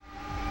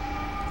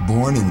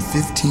Born in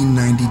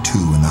 1592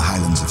 in the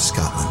Highlands of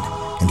Scotland,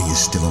 and he is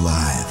still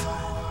alive.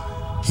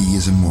 He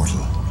is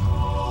immortal,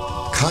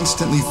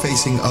 constantly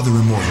facing other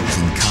immortals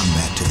in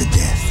combat to the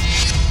death.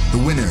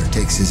 The winner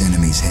takes his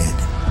enemy's head,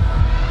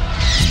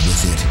 and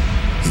with it,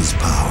 his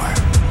power.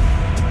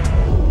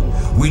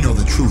 We know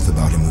the truth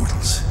about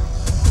immortals.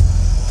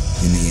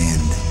 In the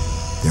end,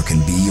 there can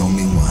be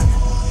only one.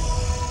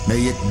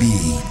 May it be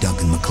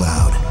Duncan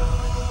MacLeod,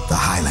 the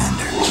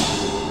Highlander.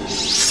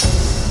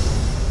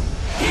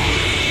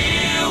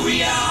 Here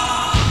we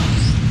are,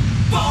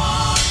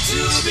 born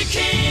to be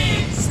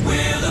kings.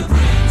 We're the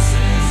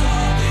princes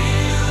of the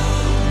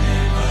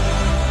universe.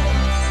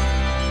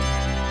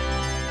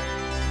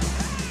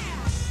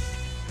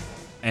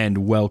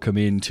 And welcome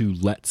into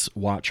Let's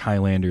Watch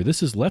Highlander.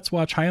 This is Let's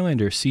Watch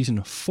Highlander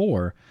Season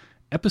 4,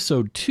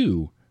 Episode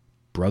 2,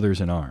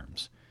 Brothers in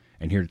Arms.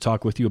 And here to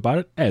talk with you about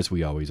it, as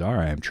we always are,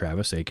 I am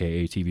Travis,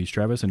 a.k.a. TV's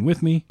Travis, and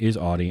with me is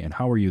Audie. And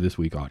how are you this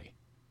week, Audie?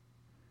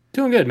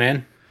 Doing good,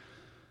 man.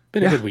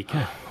 Been a good week.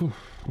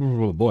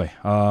 Oh, boy.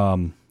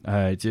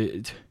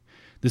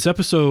 This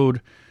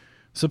episode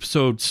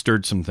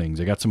stirred some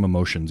things. I got some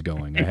emotions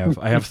going.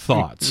 I have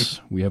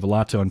thoughts. We have a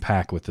lot to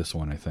unpack with this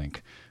one, I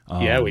think.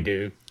 Yeah, we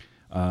do.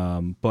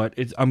 But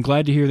I'm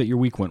glad to hear that your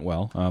week went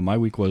well. My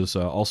week was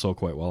also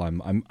quite well.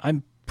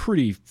 I'm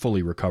pretty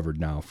fully recovered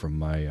now from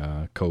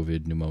my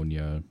COVID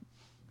pneumonia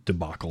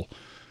debacle.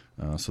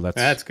 So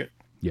that's good.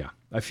 Yeah,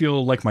 I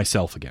feel like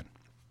myself again.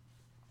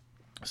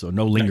 So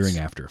no lingering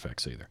after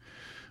effects either.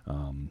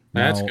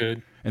 That's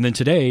good. And then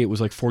today it was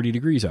like 40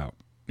 degrees out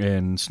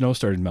and snow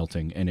started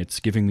melting, and it's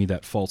giving me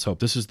that false hope.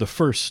 This is the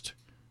first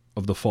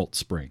of the false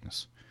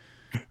springs.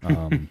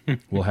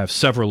 We'll have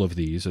several of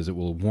these as it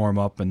will warm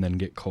up and then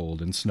get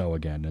cold and snow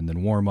again, and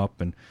then warm up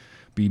and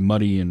be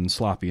muddy and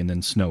sloppy and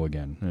then snow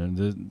again.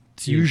 And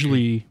it's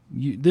usually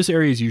this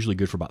area is usually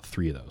good for about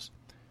 3 of those.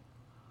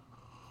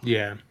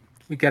 Yeah,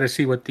 we got to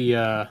see what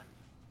the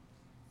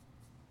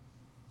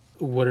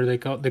what are they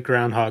called? The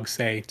groundhogs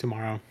say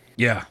tomorrow.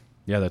 Yeah,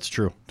 that's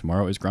true.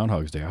 Tomorrow is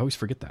Groundhog's Day. I always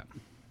forget that.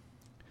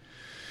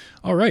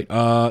 All right,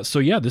 so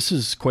yeah, this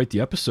is quite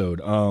the episode.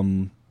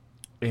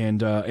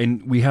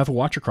 And we have a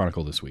Watcher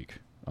Chronicle this week.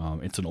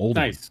 It's an old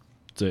one.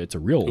 It's a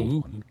real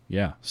old one.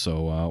 Yeah.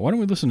 So why don't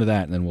we listen to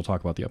that, and then we'll talk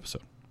about the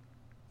episode.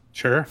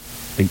 Sure.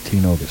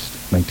 18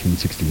 August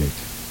 1968.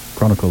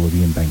 Chronicle of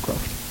Ian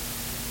Bancroft.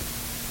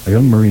 A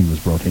young Marine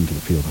was brought into the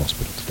field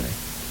hospital today.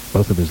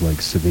 Both of his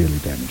legs severely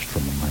damaged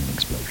from a mine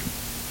explosion.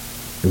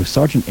 It was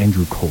Sergeant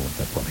Andrew Cord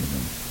that brought him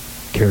in.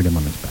 Carried him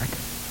on his back.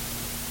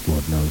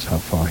 Lord knows how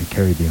far he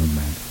carried the young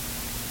man.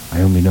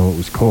 I only know it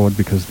was Cord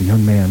because the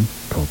young man,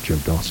 called Joe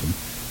Dawson,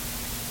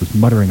 was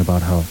muttering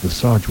about how the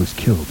Sarge was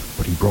killed,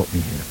 but he brought me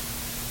here.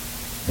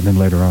 And then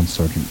later on,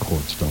 Sergeant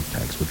Cord's dog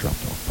tags were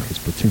dropped off by his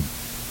platoon.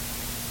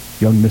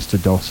 Young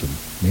Mr. Dawson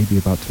may be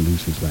about to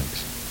lose his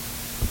legs,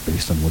 but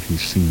based on what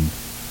he's seen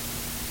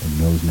and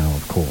knows now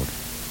of Cord,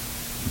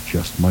 he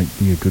just might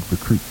be a good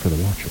recruit for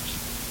the Watchers.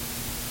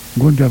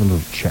 I'm going to have a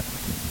little chat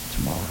with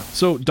him tomorrow.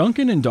 So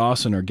Duncan and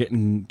Dawson are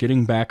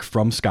getting back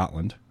from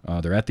Scotland.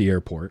 They're at the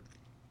airport.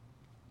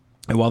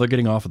 And while they're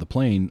getting off of the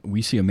plane,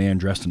 we see a man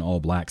dressed in all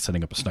black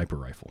setting up a sniper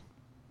rifle,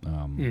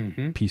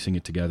 piecing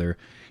it together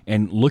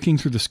and looking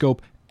through the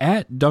scope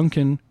at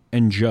Duncan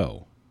and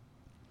Joe.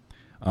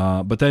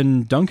 But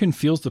then Duncan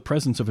feels the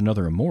presence of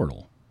another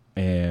immortal,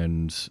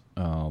 and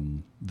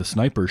the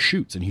sniper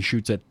shoots, and he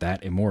shoots at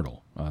that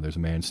immortal. There's a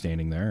man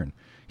standing there, and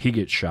he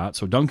gets shot.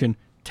 So Duncan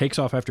takes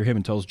off after him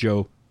and tells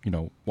Joe,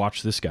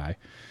 watch this guy.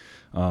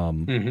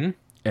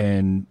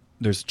 And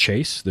there's a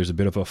chase. There's a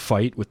bit of a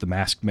fight with the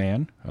masked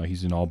man.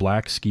 He's in all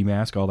black, ski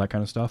mask, all that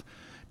kind of stuff.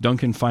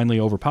 Duncan finally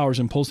overpowers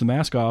him, pulls the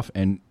mask off,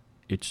 and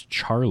it's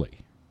Charlie.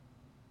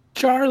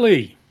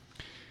 Charlie!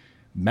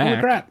 Mac,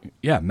 holy crap.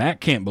 Yeah, Mac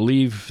can't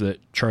believe that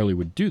Charlie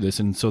would do this,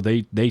 and so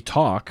they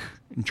talk,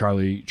 and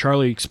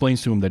Charlie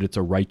explains to him that it's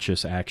a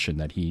righteous action,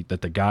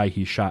 that the guy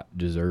he shot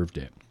deserved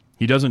it.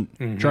 He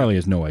doesn't. Charlie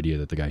has no idea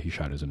that the guy he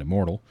shot is an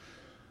immortal.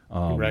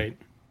 Right.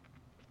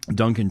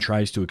 Duncan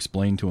tries to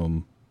explain to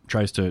him,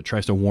 tries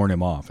to warn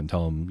him off and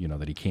tell him,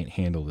 that he can't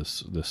handle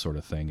this sort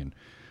of thing.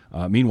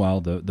 And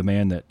meanwhile, the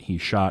man that he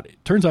shot,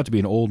 it turns out to be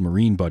an old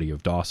Marine buddy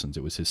of Dawson's.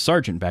 It was his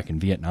sergeant back in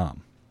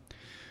Vietnam.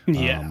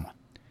 Yeah.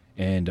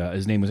 And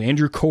his name was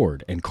Andrew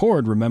Cord, and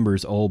Cord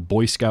remembers old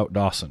Boy Scout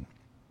Dawson.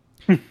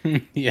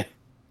 Yeah.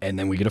 And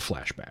then we get a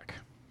flashback.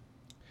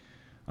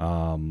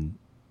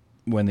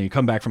 When they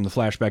come back from the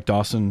flashback,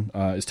 Dawson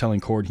is telling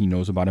Cord he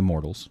knows about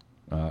immortals.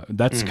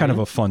 That's kind of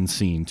a fun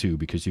scene, too,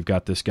 because you've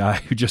got this guy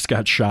who just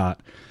got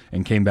shot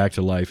and came back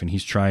to life, and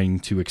he's trying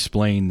to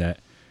explain that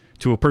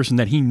to a person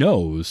that he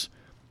knows.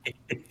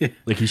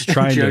 Like he's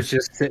trying Joe's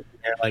just sitting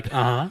there like,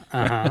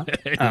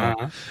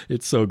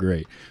 It's so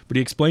great. But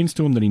he explains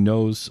to him that he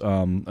knows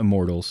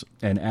immortals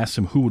and asks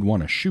him who would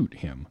want to shoot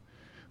him.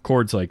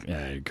 Cord's like,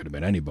 it could have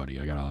been anybody.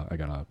 I got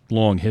a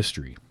long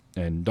history.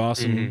 And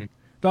Dawson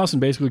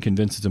basically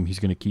convinces him he's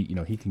going to keep,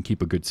 he can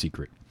keep a good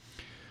secret.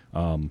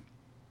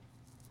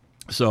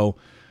 So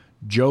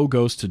Joe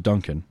goes to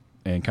Duncan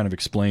and kind of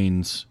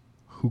explains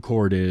who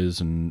Cord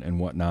is and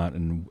whatnot,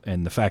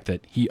 and the fact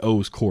that he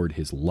owes Cord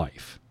his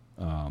life,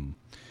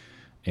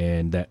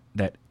 and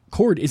that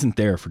Cord isn't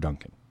there for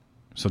Duncan.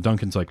 So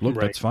Duncan's like, look,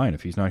 that's fine.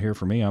 If he's not here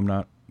for me, I'm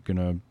not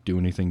gonna do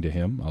anything to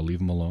him. I'll leave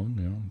him alone.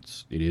 You know,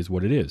 it is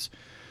what it is.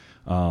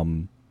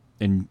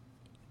 And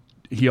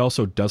he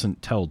also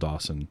doesn't tell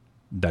Dawson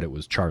that it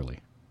was Charlie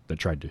that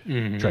tried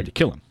to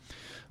kill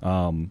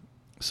him.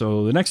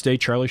 So the next day,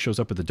 Charlie shows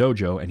up at the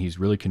dojo, and he's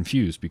really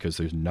confused because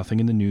there's nothing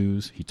in the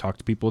news. He talked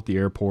to people at the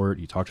airport.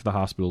 He talked to the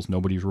hospitals.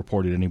 Nobody's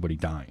reported anybody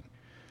dying.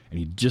 And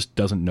he just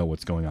doesn't know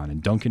what's going on.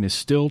 And Duncan is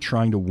still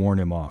trying to warn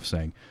him off,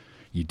 saying,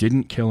 you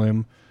didn't kill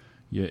him.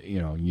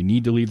 You know, you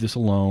need to leave this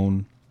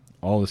alone.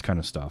 All this kind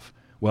of stuff.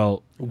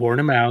 Well, warn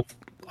him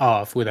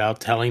off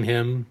without telling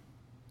him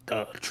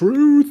the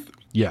truth.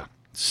 Yeah,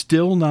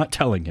 still not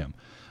telling him.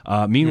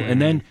 Meanwhile,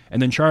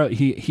 and then Charlie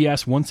he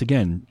asked once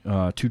again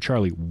to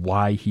Charlie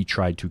why he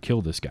tried to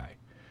kill this guy,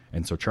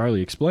 and so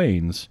Charlie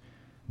explains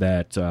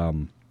that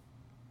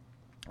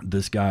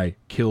this guy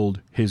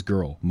killed his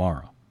girl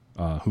Mara,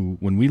 who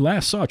when we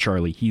last saw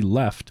Charlie, he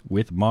left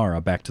with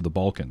Mara back to the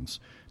Balkans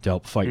to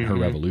help fight in her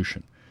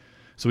revolution.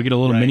 So we get a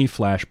little mini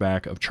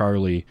flashback of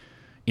Charlie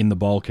in the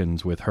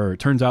Balkans with her. It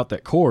turns out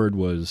that Cord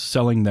was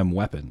selling them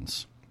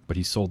weapons, but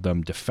he sold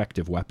them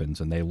defective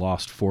weapons, and they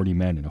lost 40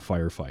 men in a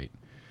firefight.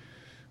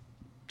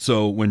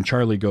 So when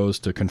Charlie goes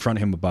to confront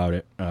him about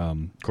it,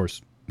 of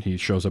course, he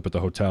shows up at the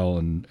hotel,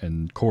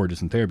 and Cord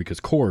isn't there because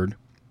Cord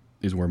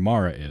is where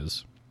Mara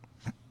is,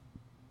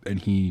 and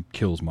he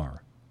kills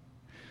Mara.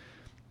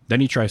 Then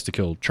he tries to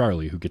kill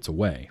Charlie, who gets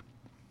away.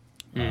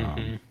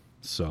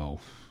 So,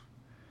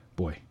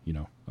 boy,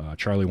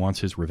 Charlie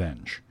wants his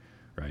revenge,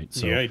 right?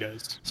 So, yeah, he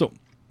does. So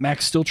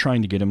Mac's still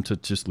trying to get him to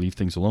just leave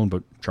things alone,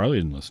 but Charlie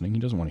isn't listening.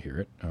 He doesn't want to hear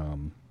it.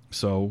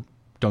 So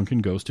Duncan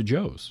goes to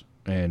Joe's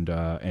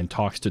and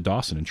talks to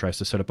Dawson and tries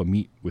to set up a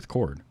meet with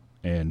Cord.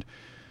 And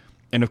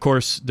of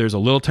course, there's a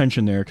little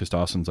tension there because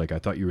Dawson's like, I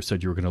thought you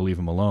said you were going to leave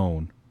him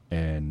alone.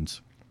 And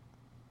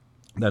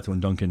that's when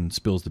Duncan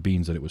spills the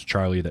beans that it was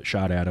Charlie that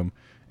shot at him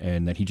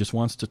and that he just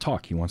wants to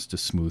talk. He wants to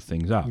smooth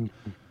things out.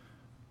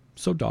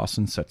 So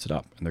Dawson sets it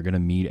up, and they're going to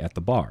meet at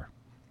the bar.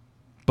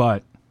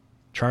 But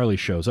Charlie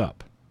shows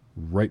up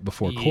right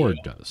before Cord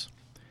does.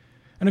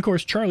 And of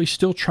course, Charlie's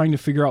still trying to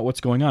figure out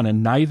what's going on,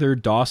 and neither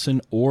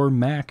Dawson or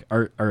Mac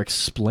are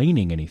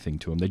explaining anything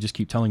to him. They just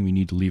keep telling him you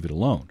need to leave it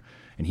alone.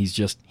 And he's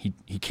just,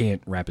 he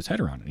can't wrap his head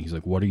around it. He's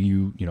like, what are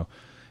you.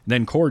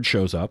 Then Cord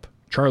shows up.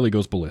 Charlie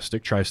goes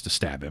ballistic, tries to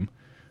stab him.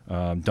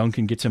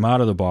 Duncan gets him out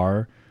of the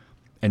bar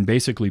and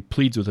basically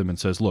pleads with him and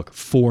says, look,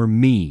 for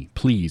me,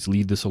 please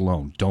leave this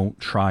alone. Don't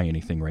try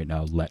anything right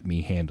now. Let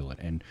me handle it.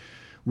 And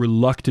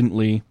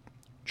reluctantly,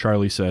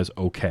 Charlie says,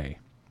 okay,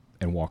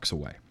 and walks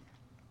away.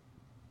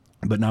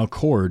 But now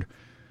Cord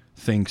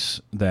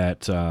thinks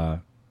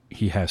that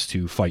he has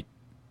to fight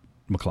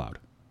McLeod.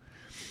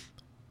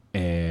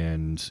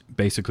 And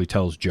basically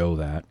tells Joe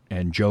that.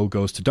 And Joe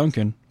goes to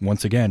Duncan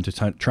once again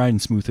to try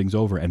and smooth things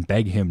over and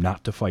beg him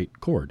not to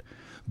fight Cord.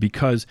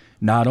 Because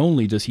not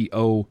only does he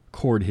owe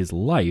Cord his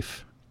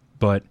life,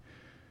 but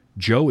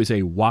Joe is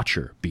a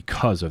watcher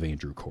because of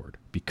Andrew Cord,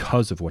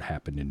 because of what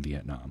happened in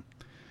Vietnam.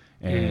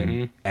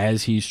 And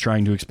as he's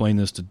trying to explain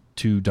this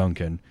to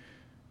Duncan,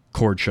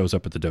 Cord shows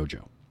up at the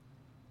dojo.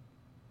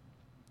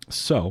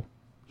 So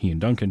he and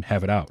Duncan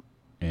have it out.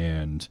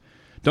 And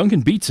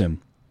Duncan beats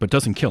him, but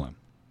doesn't kill him.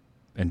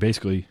 And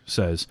basically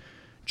says,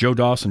 Joe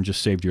Dawson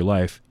just saved your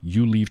life.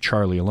 You leave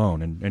Charlie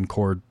alone. And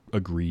Cord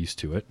agrees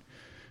to it.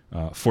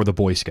 For the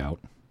Boy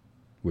Scout,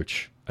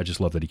 which I just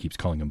love that he keeps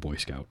calling him Boy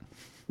Scout.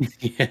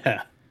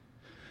 Yeah.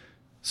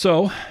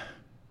 So,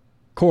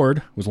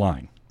 Cord was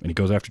lying, and he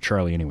goes after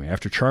Charlie anyway.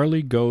 After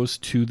Charlie goes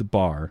to the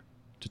bar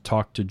to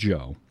talk to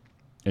Joe,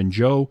 and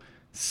Joe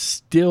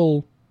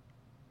still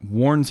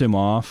warns him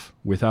off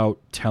without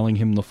telling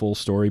him the full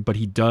story, but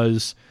he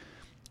does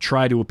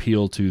try to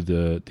appeal to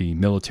the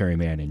military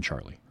man in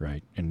Charlie,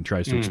 right? And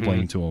tries to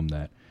explain to him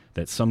that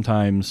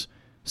sometimes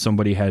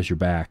somebody has your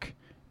back,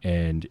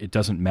 and it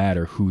doesn't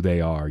matter who they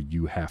are.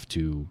 You have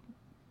to,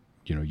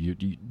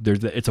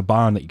 it's a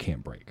bond that you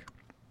can't break.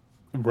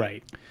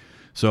 Right.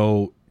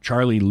 So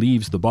Charlie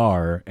leaves the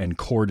bar, and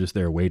Cord is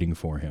there waiting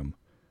for him,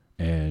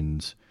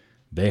 and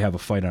they have a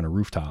fight on a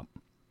rooftop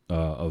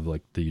of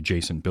like the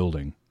adjacent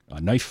building,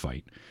 a knife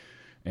fight,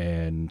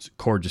 and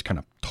Cord just kind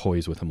of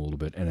toys with him a little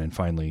bit, and then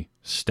finally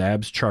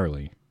stabs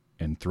Charlie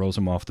and throws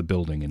him off the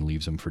building and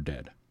leaves him for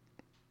dead.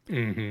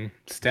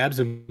 Stabs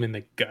him in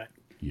the gut.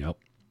 Yep.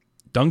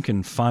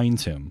 Duncan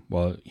finds him.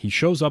 Well, he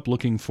shows up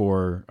looking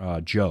for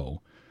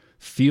Joe,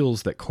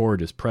 feels that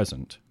Cord is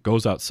present,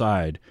 goes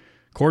outside.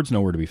 Cord's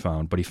nowhere to be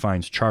found, but he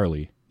finds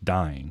Charlie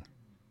dying.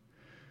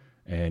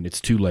 And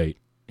it's too late.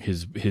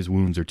 His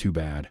wounds are too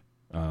bad.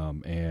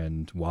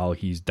 And while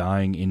he's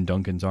dying in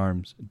Duncan's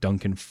arms,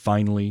 Duncan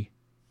finally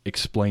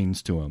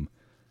explains to him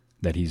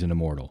that he's an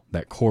immortal,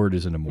 that Cord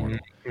is an immortal,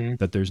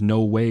 that there's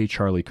no way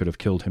Charlie could have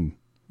killed him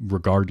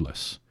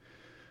regardless.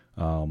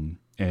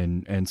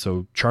 And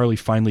so Charlie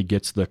finally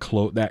gets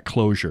that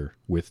closure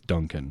with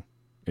Duncan,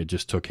 It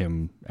just took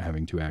him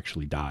having to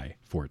actually die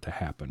for it to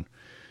happen.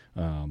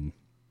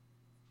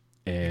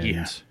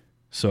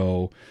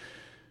 So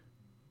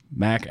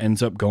Mac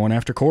ends up going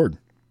after Cord.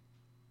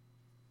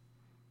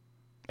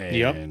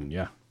 And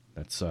yeah,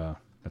 that's how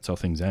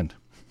things end.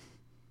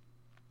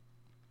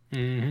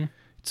 Mm-hmm.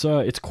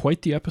 It's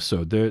quite the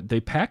episode. They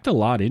packed a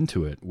lot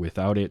into it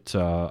without it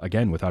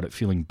without it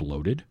feeling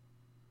bloated.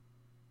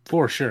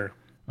 For sure.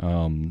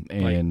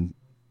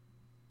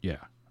 Yeah,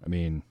 I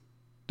mean,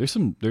 there's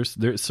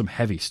some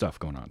heavy stuff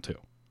going on too.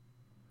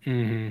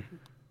 Mm-hmm.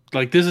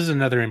 Like, this is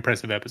another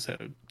impressive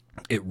episode.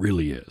 It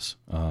really is.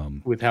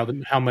 With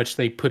how much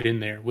they put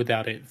in there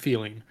without it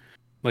feeling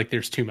like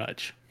there's too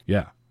much.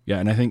 Yeah,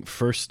 and I think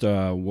first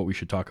what we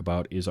should talk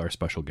about is our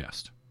special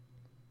guest.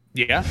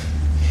 Yeah.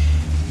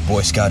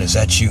 Boy Scout, is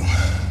that you?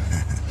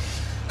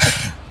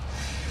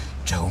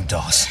 Joe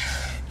Dawson.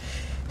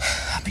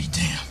 I'll be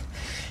damned.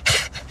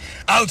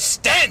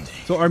 Outstanding!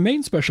 So our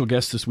main special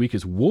guest this week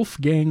is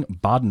Wolfgang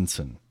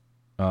Bodison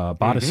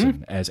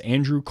as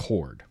Andrew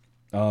Cord.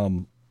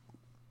 I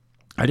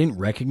didn't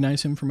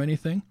recognize him from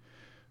anything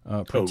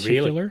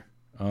particular.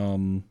 Oh,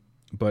 really?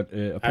 But I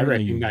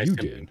apparently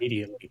recognized you him did.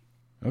 immediately.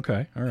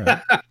 Okay, all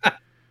right.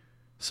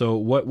 So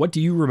what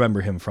do you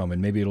remember him from?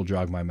 And maybe it'll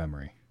jog my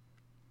memory.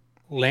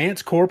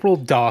 Lance Corporal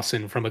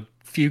Dawson from A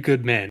Few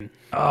Good Men.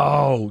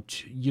 Oh,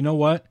 you know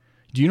what?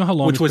 Do you know how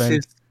long Which it's was been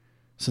his...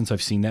 since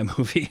I've seen that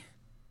movie?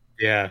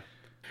 Yeah.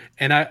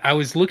 And I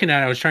was looking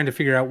at it, I was trying to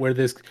figure out where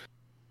this...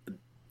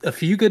 A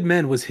Few Good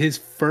Men was his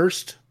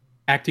first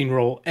acting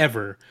role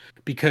ever,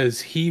 because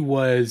he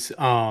was...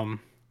 where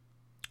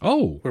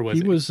was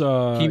he it? was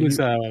He was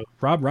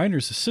Rob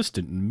Reiner's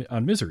assistant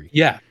on Misery.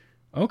 Yeah.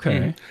 Okay.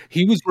 Mm-hmm.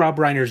 He was Rob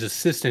Reiner's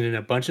assistant in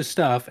a bunch of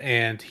stuff,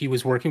 and he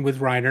was working with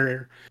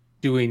Reiner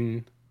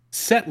doing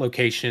set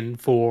location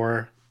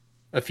for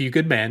A Few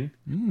Good Men.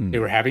 They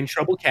were having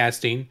trouble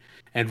casting,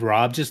 and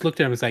Rob just looked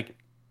at him and was like,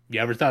 "You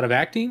ever thought of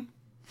acting?"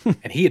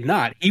 And he had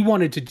not. He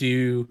wanted to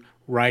do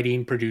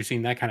writing,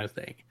 producing, that kind of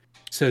thing.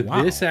 So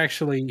this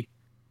actually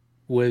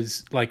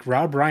was like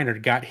Rob Reiner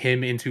got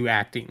him into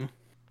acting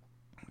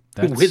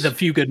with A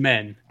Few Good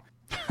Men.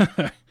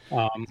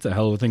 It's a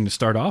hell of a thing to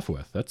start off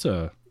with.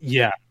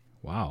 Yeah.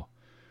 Wow.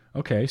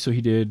 Okay, so he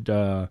did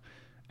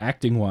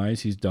acting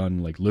wise, he's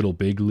done like Little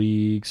Big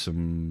League,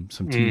 some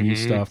TV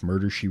stuff,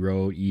 Murder She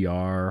Wrote,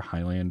 ER,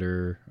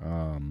 Highlander.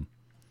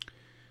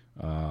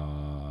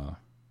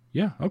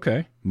 Yeah,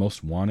 okay.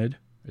 Most Wanted.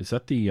 Is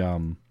that the I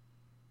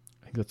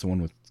think that's the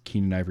one with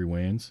Keenan Ivory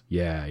Wayans?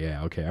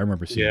 Yeah, okay. I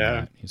remember seeing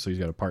that. So he's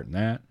got a part in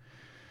that.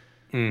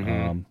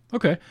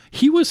 Okay.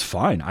 He was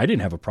fine. I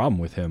didn't have a problem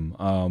with him.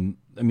 I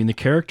mean, the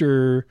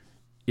character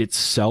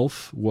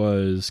itself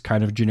was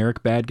kind of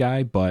generic bad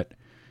guy, but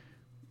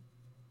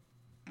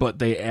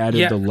they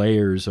added the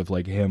layers of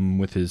like him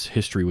with his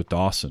history with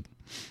Dawson.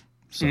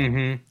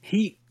 So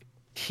he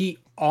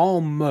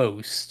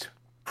almost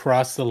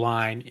crossed the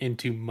line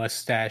into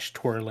mustache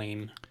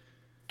twirling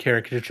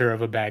caricature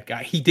of a bad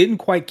guy. He didn't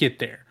quite get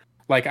there.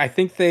 Like, I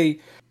think they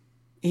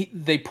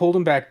pulled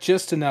him back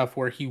just enough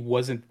where he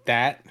wasn't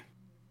that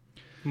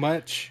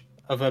much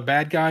of a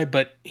bad guy,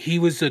 but he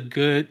was a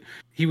good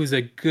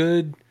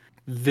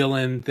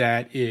villain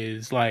that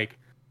is like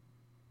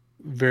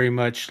very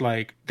much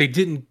like, they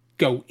didn't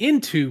go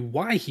into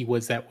why he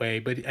was that way,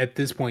 but at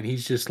this point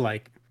he's just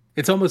like,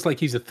 it's almost like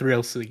he's a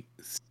thrill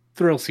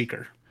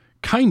seeker.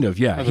 Kind of,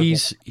 yeah.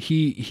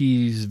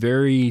 He's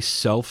very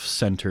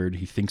self-centered.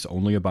 He thinks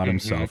only about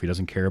himself. He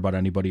doesn't care about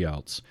anybody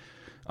else.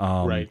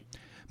 Right.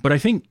 But I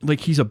think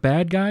like he's a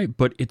bad guy,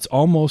 but it's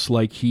almost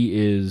like he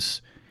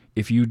is,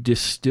 if you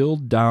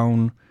distilled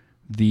down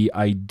the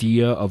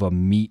idea of a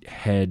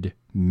meathead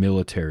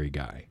military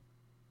guy,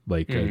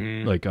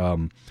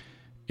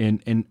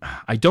 and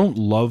I don't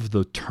love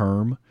the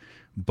term,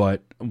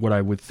 but what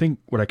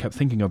I kept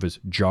thinking of is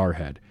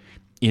jarhead,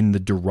 in the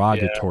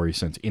derogatory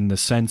sense, in the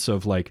sense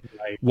of like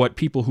what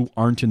people who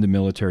aren't in the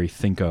military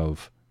think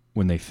of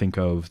when they think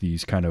of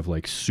these kind of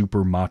like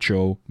super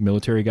macho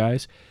military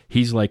guys.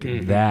 He's like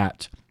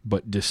that,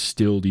 but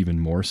distilled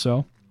even more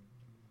so.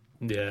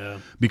 Yeah.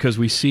 Because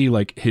we see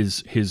like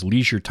his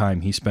leisure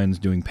time he spends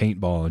doing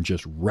paintball and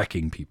just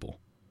wrecking people.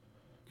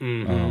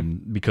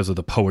 Because of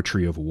the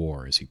poetry of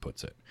war, as he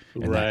puts it,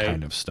 and that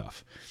kind of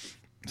stuff.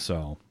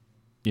 So,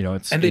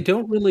 they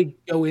don't really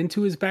go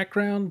into his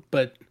background,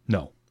 but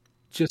no,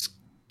 just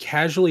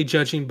casually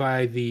judging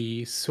by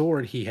the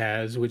sword he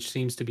has, which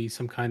seems to be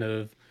some kind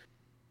of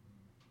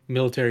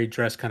military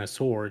dress kind of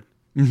sword.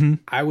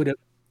 I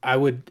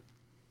would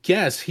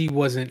guess he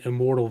wasn't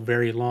immortal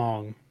very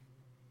long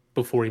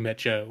before he met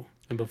Joe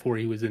and before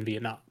he was in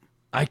Vietnam.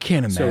 I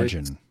can't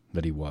imagine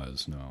that he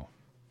was. No.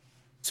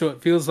 So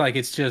it feels like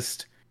it's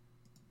just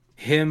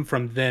him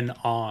from then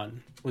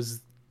on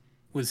was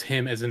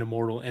him as an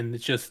immortal, and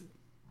it's just,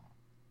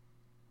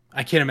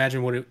 I can't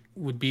imagine what it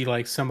would be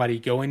like somebody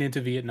going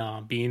into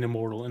Vietnam, being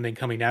immortal, and then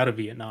coming out of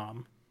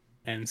Vietnam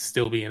and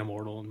still being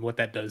immortal, and what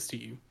that does to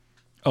you.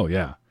 Oh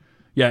yeah.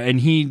 Yeah, and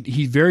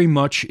he very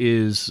much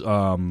is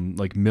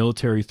like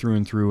military through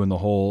and through, and the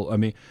whole. I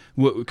mean,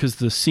 because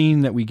the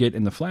scene that we get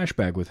in the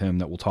flashback with him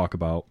that we'll talk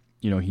about,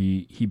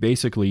 he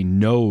basically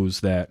knows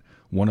that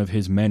one of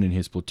his men in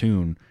his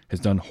platoon has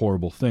done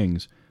horrible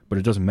things, but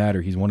it doesn't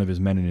matter. He's one of his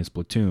men in his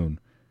platoon,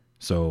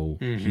 so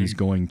he's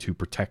going to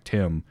protect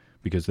him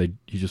because he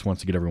just wants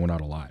to get everyone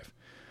out alive.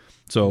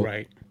 So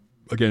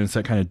again, it's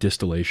that kind of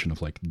distillation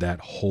of like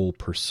that whole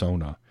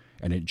persona,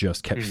 and it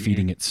just kept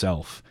feeding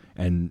itself.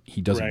 And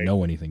he doesn't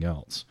know anything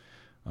else.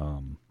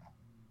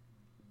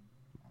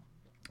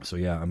 So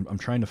yeah, I'm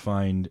trying to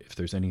find if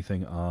there's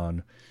anything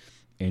on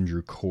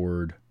Andrew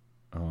Cord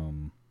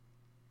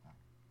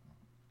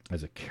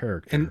as a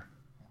character. And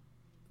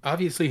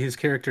obviously his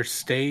character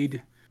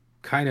stayed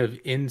kind of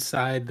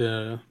inside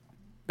the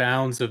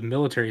bounds of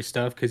military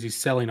stuff because he's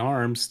selling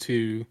arms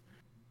to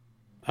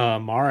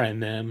Mara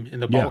and them in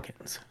the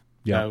Balkans.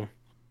 Yeah. So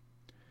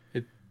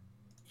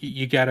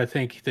you got to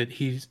think that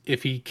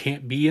if he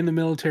can't be in the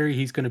military,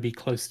 he's going to be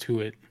close to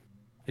it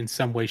in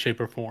some way, shape,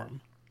 or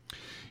form.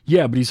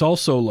 Yeah, but he's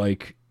also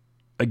like,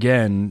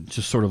 again,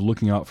 just sort of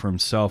looking out for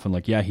himself and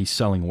like, yeah, he's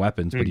selling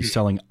weapons, but he's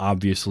selling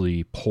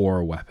obviously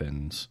poor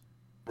weapons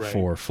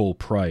for full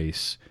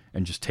price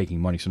and just taking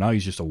money. So now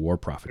he's just a war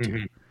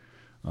profiteer.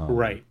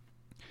 Right.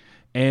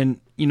 And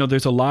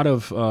there's a lot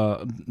of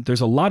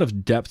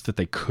depth that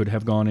they could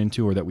have gone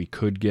into, or that we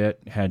could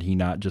get had he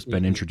not just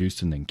been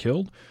introduced and then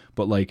killed.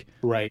 But like,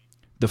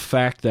 the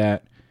fact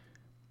that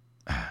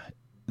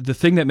the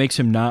thing that makes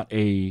him not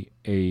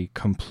a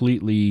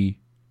completely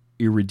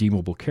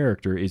irredeemable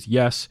character is,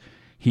 yes,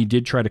 he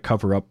did try to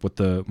cover up what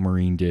the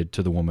Marine did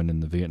to the woman in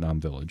the Vietnam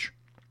village,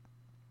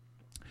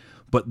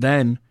 but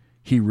then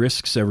he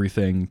risks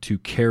everything to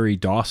carry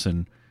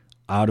Dawson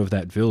out of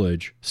that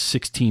village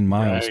 16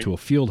 miles to a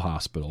field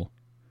hospital,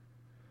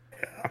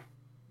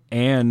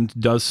 and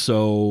does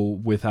so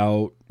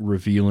without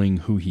revealing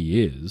who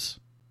he is,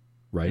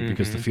 right?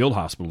 Because the field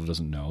hospital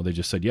doesn't know. They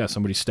just said, yeah,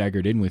 somebody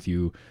staggered in with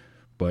you,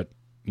 but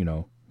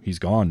he's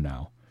gone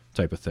now,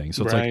 type of thing.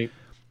 So it's like,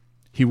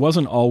 he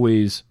wasn't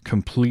always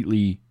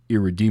completely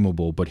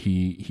irredeemable, but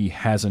he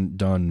hasn't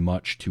done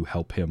much to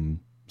help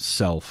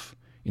himself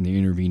in the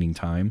intervening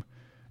time.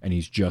 And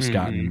he's just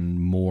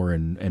gotten more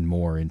and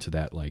more into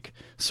that like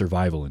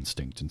survival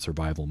instinct and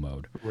survival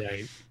mode.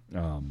 Right.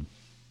 And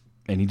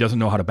he doesn't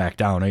know how to back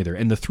down either.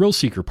 And the thrill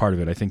seeker part of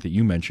it, I think that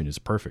you mentioned, is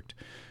perfect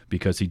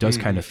because he does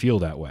kind of feel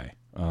that way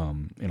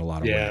in a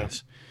lot of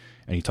ways.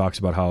 And he talks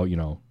about how,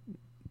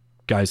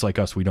 guys like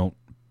us, we don't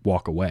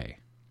walk away.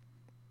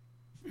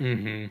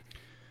 And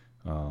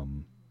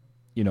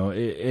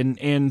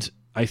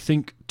I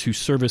think to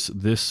service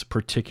this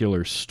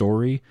particular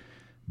story,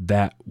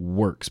 that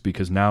works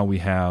because now we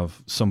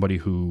have somebody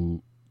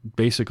who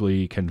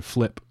basically can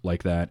flip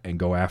like that and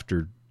go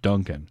after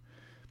Duncan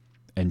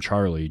and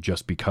Charlie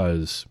just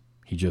because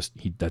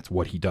that's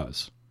what he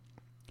does.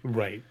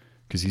 Right.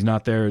 Because he's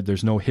not there.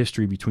 There's no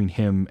history between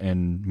him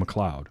and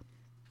McLeod.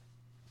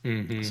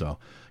 So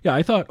yeah,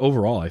 I thought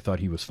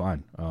he was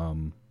fine.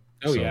 And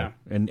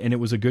it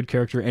was a good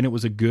character, and it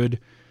was a good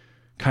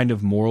kind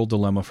of moral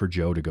dilemma for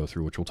Joe to go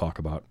through, which we'll talk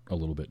about a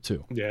little bit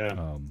too.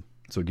 Yeah.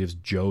 So it gives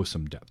Joe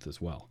some depth as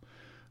well.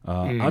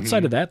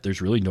 Outside of that, there's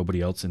really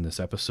nobody else in this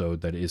episode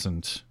that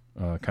isn't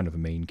kind of a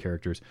main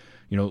characters.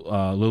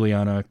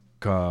 Liliana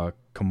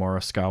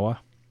Komoroskawa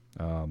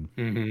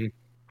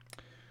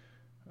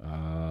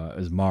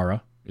as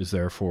Mara is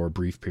there for a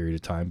brief period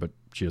of time, but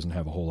she doesn't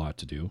have a whole lot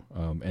to do.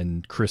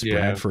 And Chris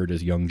Bradford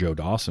as young Joe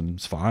Dawson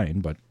is fine,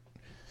 but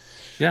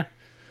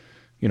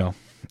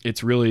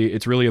it's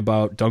really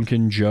about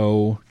Duncan,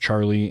 Joe,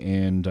 Charlie,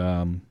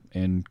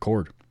 and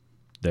Cord.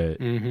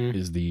 That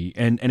is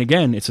and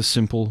again, it's a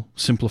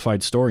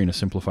simplified story and a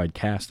simplified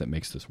cast that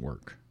makes this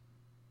work.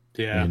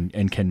 Yeah.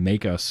 And can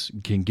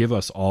give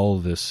us all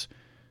of this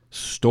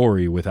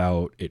story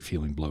without it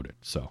feeling bloated.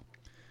 So.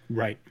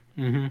 Right.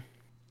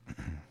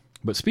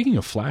 But speaking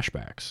of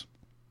flashbacks,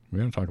 we're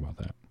going to talk about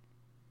that.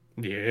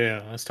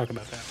 Yeah, let's talk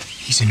about that.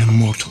 He's an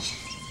immortal.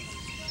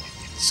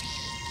 This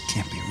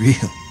can't be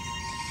real.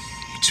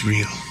 It's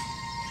real.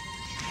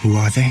 Who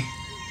are they?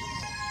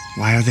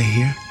 Why are they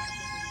here?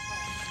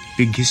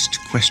 Biggest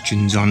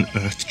questions on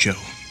Earth, Joe.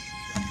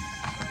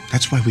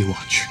 That's why we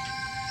watch.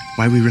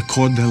 Why we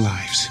record their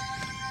lives.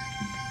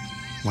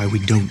 Why we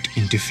don't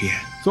interfere.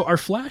 So our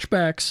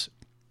flashbacks,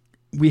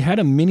 we had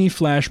a mini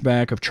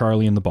flashback of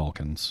Charlie in the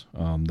Balkans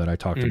that I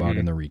talked about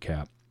in the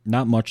recap.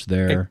 Not much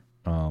there,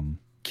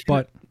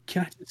 but...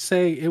 Can I just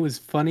say, it was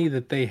funny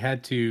that they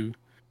had to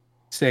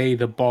say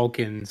the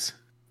Balkans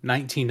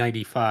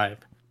 1995.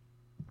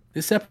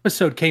 This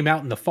episode came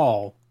out in the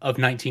fall of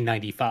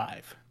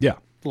 1995. Yeah.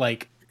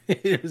 Like,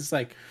 it was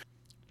like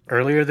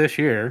earlier this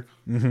year.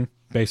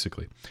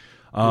 Basically.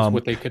 Was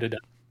what they could have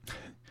done.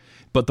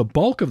 But the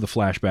bulk of the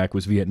flashback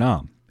was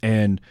Vietnam.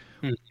 And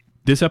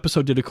this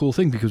episode did a cool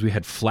thing because we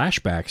had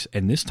flashbacks,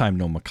 and this time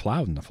no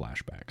McLeod in the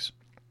flashbacks.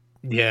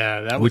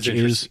 Yeah, that was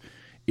Which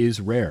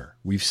is rare.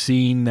 We've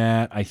seen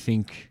that, I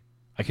think,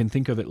 I can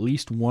think of at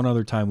least one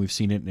other time we've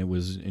seen it, and it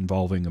was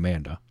involving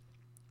Amanda.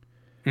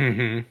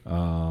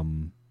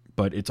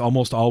 But it's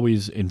almost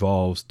always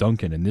involves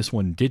Duncan, and this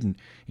one didn't.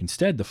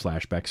 Instead, the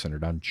flashback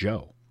centered on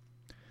Joe.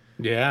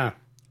 Yeah.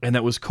 And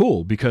that was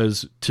cool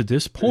because to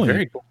this point,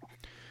 Very cool.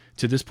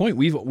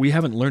 we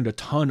haven't learned a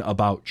ton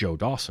about Joe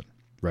Dawson,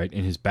 right,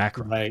 in his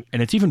background. Right.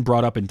 And it's even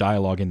brought up in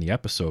dialogue in the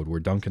episode where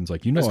Duncan's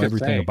like, you know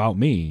everything about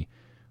me,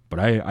 but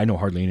I know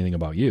hardly anything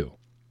about you.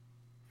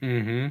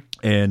 Mm-hmm.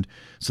 And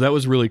so that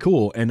was really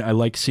cool. And I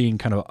like seeing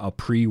kind of a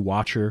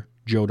pre-watcher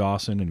Joe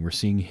Dawson, and we're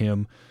seeing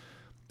him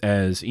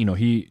as, you know,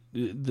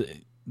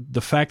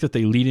 the fact that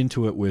they lead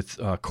into it with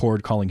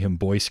Cord calling him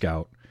Boy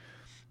Scout,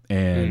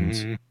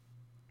 and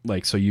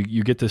like, so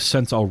you get this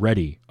sense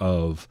already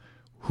of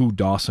who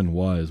Dawson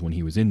was when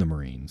he was in the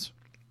Marines,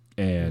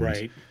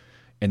 and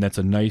and that's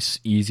a nice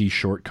easy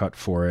shortcut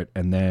for it.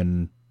 And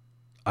then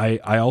I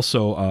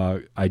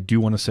also I do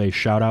want to say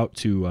shout out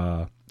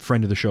to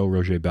friend of the show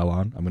Roger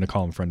Bellon. I'm going to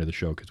call him friend of the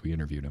show because we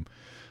interviewed him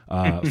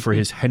for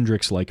his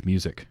Hendrix like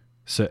music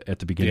set at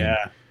the beginning,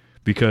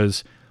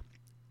 because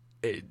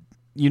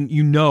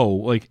you know,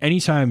 like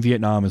anytime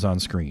Vietnam is on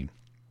screen,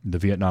 the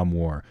Vietnam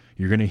War,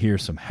 you're going to hear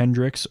some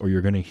Hendrix, or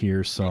you're going to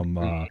hear some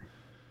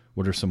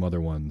what are some other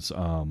ones,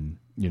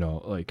 you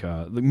know, like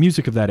the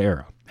music of that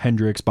era,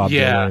 Hendrix, Bob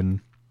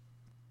Dylan,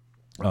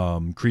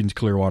 Creedence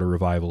Clearwater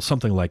Revival,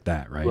 something like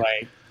that,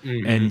 right?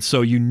 And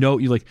so, you know,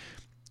 you like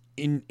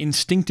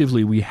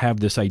instinctively we have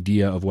this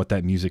idea of what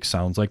that music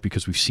sounds like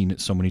because we've seen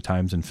it so many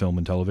times in film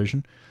and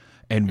television.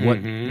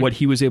 And what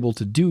he was able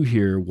to do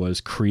here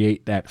was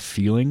create that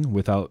feeling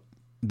without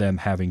them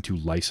having to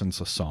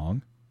license a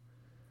song.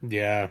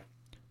 Yeah.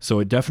 So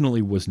it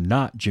definitely was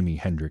not Jimi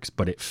Hendrix,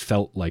 but it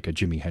felt like a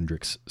Jimi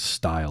Hendrix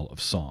style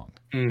of song.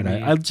 And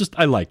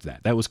I liked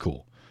that. That was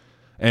cool.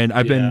 And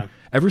I've been,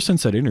 ever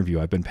since that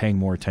interview, I've been paying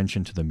more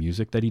attention to the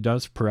music that he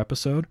does per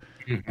episode.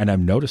 And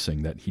I'm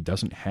noticing that he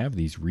doesn't have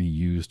these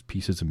reused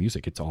pieces of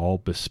music. It's all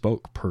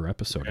bespoke per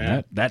episode.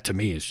 And that to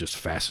me is just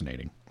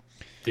fascinating.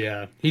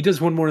 Yeah. He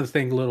does one more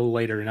thing a little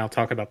later, and I'll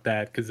talk about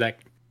that because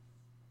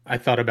I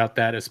thought about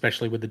that,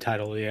 especially with the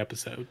title of the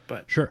episode.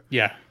 But sure.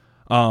 Yeah.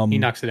 He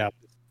knocks it out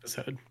this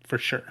episode for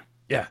sure.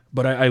 Yeah.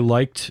 But I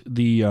liked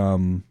the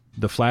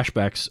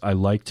flashbacks. I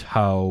liked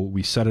how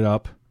we set it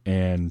up,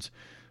 and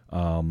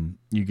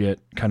you get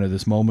kind of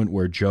this moment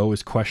where Joe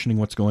is questioning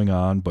what's going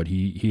on, but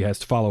he has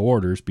to follow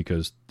orders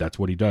because that's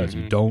what he does.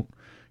 You don't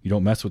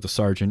mess with the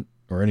sergeant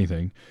or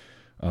anything.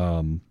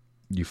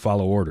 You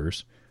follow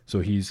orders.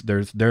 So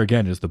there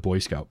again is the Boy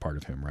Scout part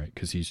of him, right?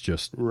 Because he's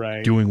just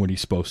doing what he's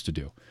supposed to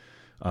do,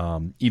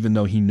 even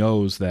though he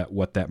knows that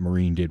what that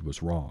Marine did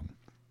was wrong.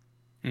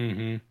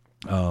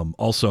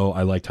 Also,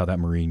 I liked how that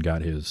Marine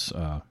got his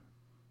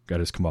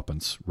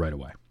comeuppance right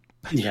away.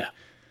 Yeah.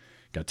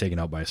 Got taken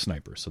out by a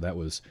sniper. So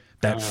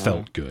that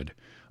felt good.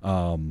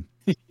 And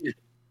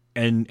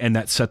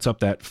that sets up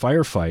that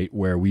firefight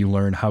where we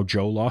learn how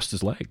Joe lost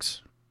his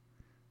legs.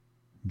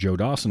 Joe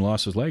Dawson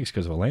lost his legs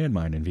because of a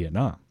landmine in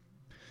Vietnam.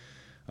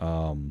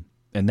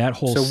 And that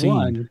whole scene.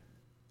 One,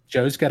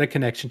 Joe's got a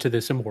connection to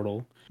this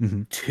immortal.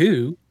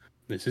 Two,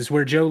 this is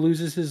where Joe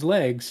loses his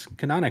legs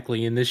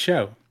canonically in this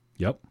show.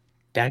 Yep.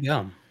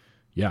 Daggum.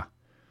 Yeah.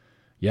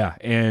 Yeah.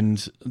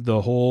 And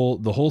the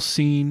whole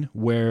scene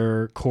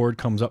where Cord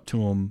comes up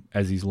to him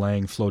as he's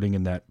floating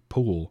in that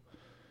pool,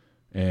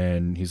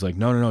 and he's like,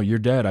 no, you're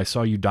dead. I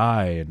saw you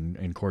die.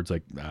 And Cord's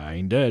like, I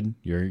ain't dead.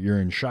 You're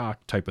in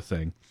shock type of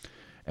thing.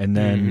 And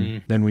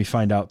then we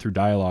find out through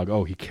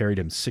dialogue, he carried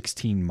him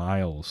 16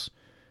 miles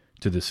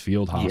to this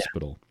field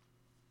hospital.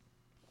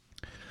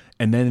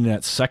 And then in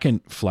that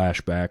second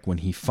flashback, when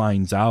he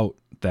finds out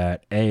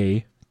that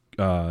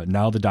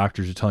now the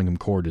doctors are telling him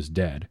Cord is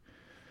dead,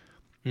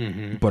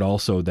 but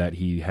also that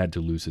he had to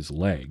lose his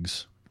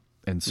legs.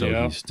 And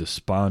so he's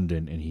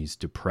despondent and he's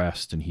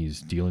depressed and he's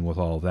dealing with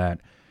all of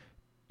that.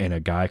 And a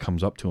guy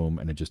comes up to him,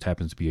 and it just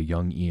happens to be a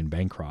young Ian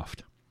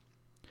Bancroft.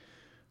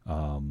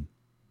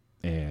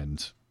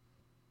 And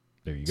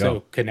there you go. So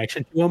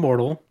connection to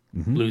immortal,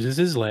 loses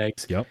his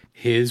legs. Yep.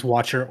 His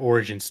Watcher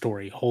origin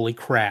story. Holy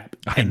crap.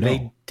 And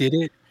they did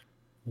it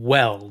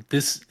well.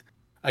 This,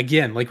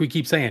 again, like we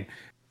keep saying,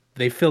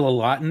 they fill a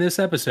lot in this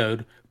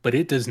episode, but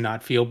it does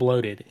not feel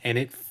bloated, and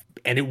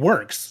it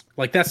works.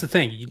 Like, that's the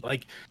thing.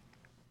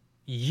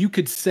 You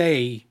could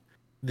say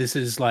this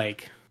is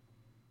like,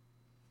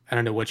 I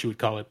don't know what you would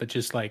call it, but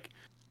just like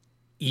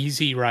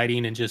easy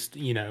writing and just,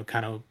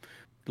 kind of,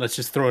 let's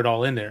just throw it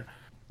all in there.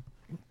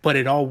 But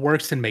it all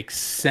works and makes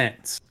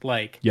sense.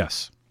 Like,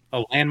 yes,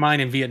 a landmine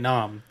in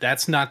Vietnam,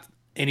 that's not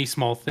any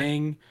small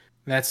thing.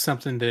 That's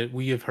something that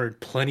we have heard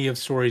plenty of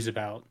stories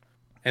about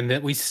and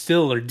that we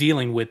still are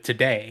dealing with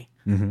today.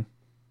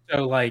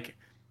 So, like,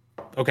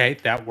 okay,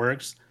 that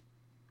works.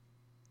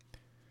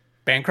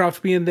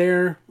 Bancroft being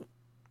there,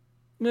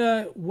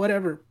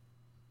 whatever.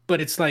 But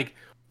it's like,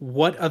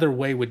 what other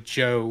way would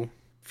Joe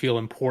feel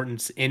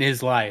importance in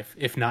his life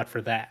if not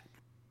for that?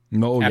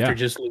 After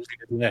just losing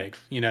his leg,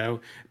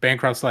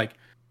 Bancroft's like,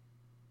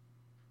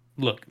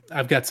 look,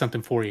 I've got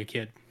something for you,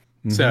 kid.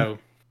 So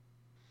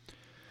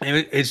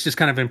it's just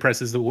kind of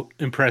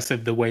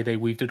impressive the way they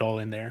weaved it all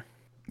in there.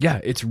 Yeah,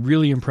 it's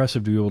really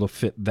impressive to be able to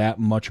fit that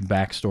much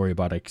backstory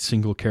about a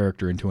single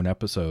character into an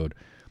episode,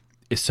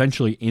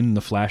 essentially in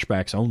the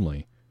flashbacks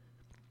only,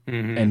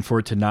 and for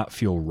it to not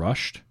feel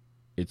rushed.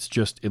 It's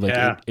just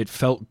it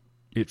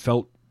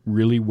felt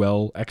really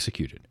well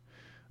executed.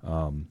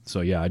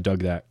 So yeah, I dug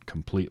that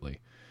completely.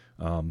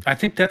 I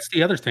think that's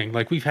the other thing.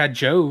 Like, we've had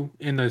Joe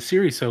in the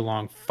series so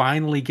long,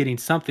 finally getting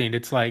something.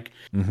 It's like,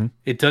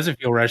 it doesn't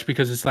feel rushed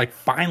because it's like,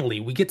 finally,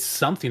 we get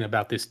something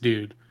about this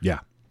dude. Yeah.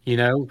 You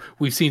know,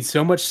 we've seen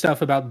so much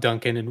stuff about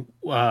Duncan and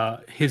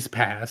his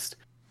past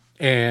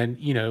and,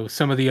 you know,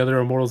 some of the other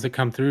immortals that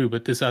come through.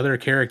 But this other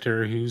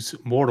character who's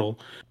mortal,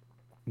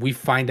 we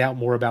find out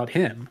more about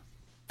him.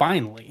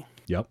 Finally.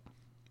 Yep.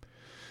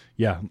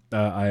 Yeah,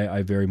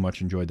 I very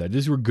much enjoyed that.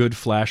 These were good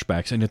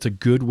flashbacks, and it's a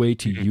good way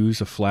to use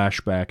a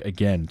flashback,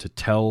 again, to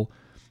tell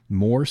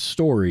more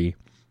story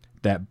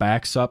that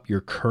backs up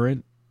your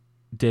current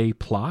day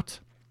plot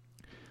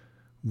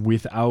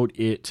without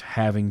it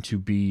having to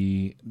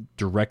be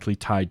directly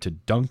tied to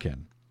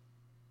Duncan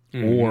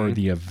or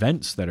the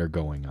events that are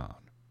going on.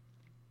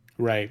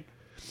 Right.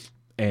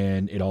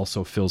 And it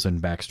also fills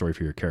in backstory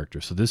for your character.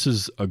 So this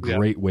is a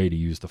great way to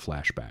use the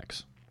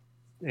flashbacks.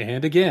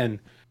 And again,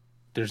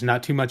 there's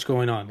not too much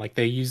going on. Like,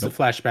 they use the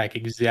flashback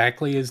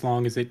exactly as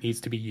long as it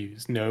needs to be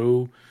used.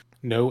 No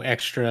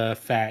extra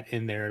fat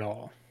in there at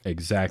all.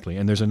 Exactly.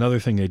 And there's another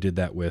thing they did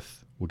that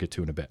with, we'll get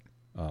to in a bit.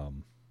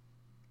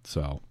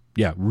 So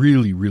yeah,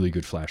 really, really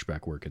good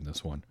flashback work in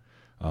this one.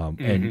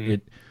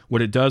 And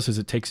what it does is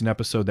it takes an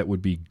episode that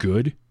would be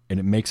good and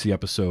it makes the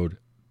episode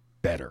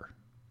better.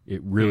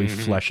 It really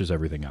fleshes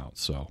everything out.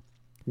 So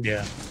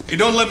yeah. Hey,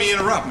 don't let me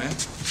interrupt, man.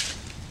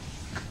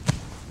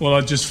 Well,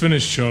 I just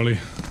finished, Charlie.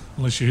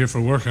 Unless you're here for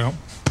a workout.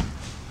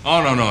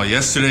 Oh, no.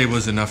 Yesterday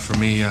was enough for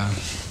me. I'm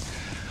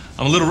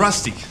a little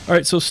rusty. All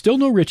right, so still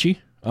no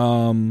Richie.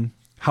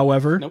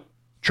 However,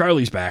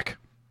 Charlie's back.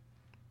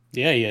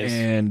 Yeah, he is.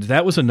 And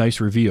that was a nice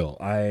reveal.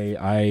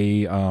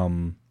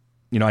 I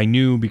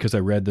knew because I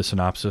read the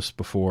synopsis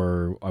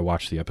before I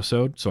watched the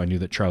episode, so I knew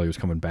that Charlie was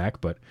coming back,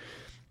 but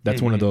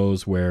that's one of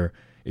those where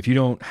if you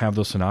don't have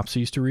those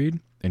synopses to read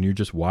and you're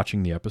just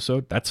watching the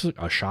episode, that's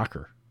a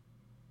shocker.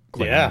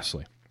 Quite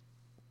honestly.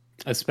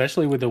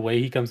 Especially with the way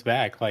he comes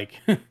back. Like,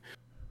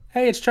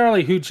 hey, it's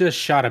Charlie who just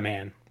shot a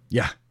man.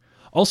 Yeah.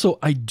 Also,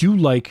 I do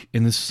like,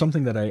 and this is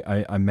something that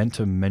I meant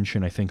to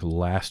mention, I think,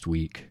 last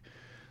week,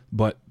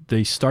 but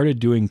they started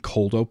doing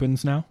cold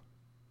opens now.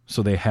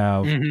 So they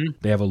have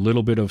a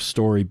little bit of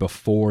story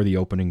before the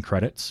opening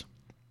credits.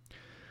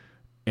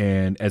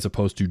 And as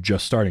opposed to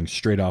just starting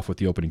straight off with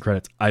the opening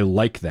credits. I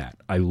like that.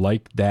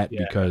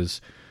 Because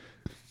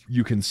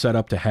you can set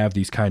up to have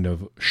these kind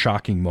of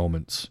shocking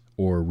moments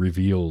or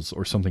reveals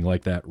or something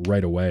like that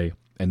right away.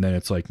 And then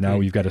it's like,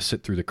 now you've got to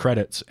sit through the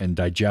credits and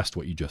digest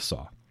what you just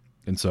saw.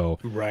 And so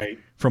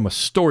from a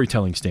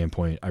storytelling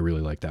standpoint, I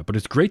really like that. But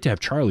it's great to have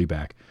Charlie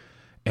back.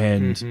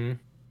 And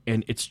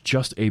and it's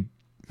just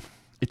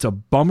it's a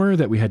bummer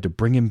that we had to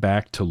bring him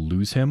back to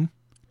lose him.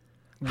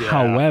 Yeah.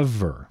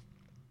 However,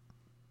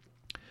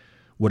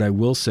 what I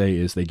will say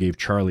is they gave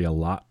Charlie a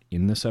lot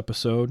in this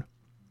episode.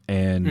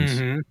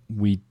 And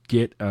we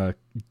get a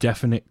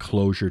definite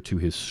closure to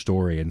his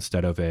story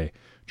instead of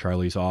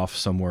Charlie's off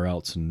somewhere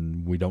else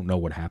and we don't know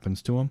what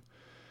happens to him.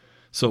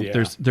 So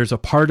there's a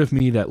part of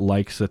me that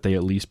likes that they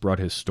at least brought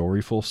his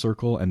story full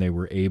circle and they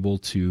were able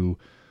to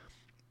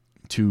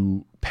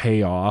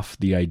pay off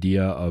the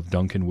idea of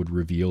Duncan would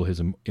reveal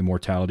his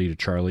immortality to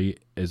Charlie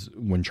as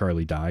when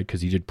Charlie died,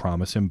 because he did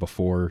promise him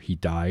before he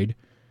died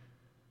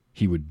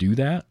he would do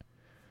that.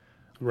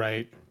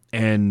 Right.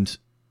 And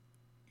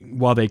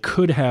while they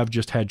could have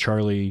just had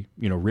Charlie,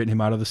 written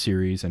him out of the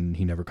series and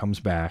he never comes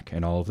back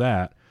and all of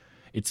that,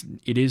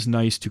 it is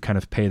nice to kind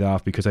of pay it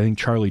off because I think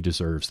Charlie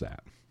deserves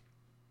that.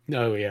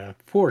 Oh yeah,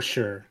 for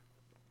sure.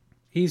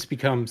 He's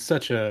become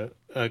such a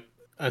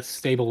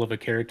staple of a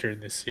character in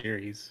this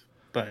series.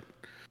 But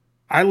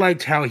I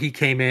liked how he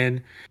came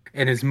in,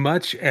 and as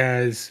much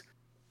as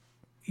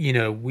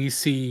we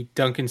see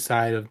Duncan's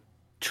side of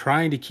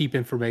trying to keep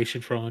information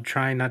from him,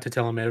 trying not to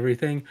tell him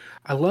everything.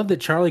 I love that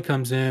Charlie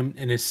comes in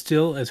and is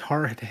still as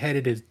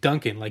hard-headed as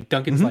Duncan. Like,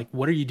 Duncan's like,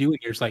 what are you doing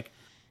here? It's like,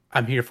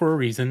 I'm here for a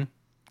reason.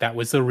 That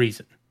was the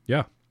reason.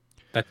 Yeah.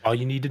 That's all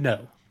you need to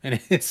know. And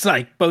it's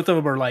like, both of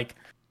them are like,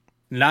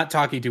 not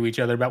talking to each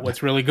other about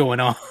what's really going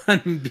on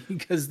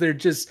because they're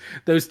just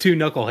those two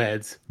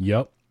knuckleheads.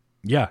 Yep.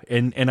 Yeah.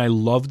 And I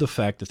love the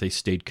fact that they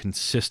stayed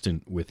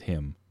consistent with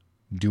him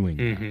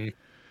doing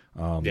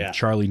that.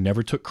 Charlie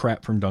never took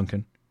crap from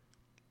Duncan.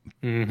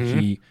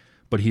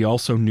 But he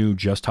also knew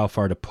just how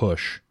far to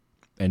push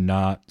and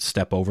not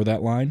step over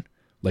that line.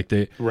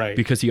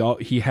 Because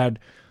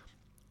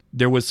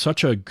there was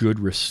such a good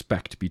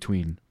respect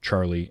between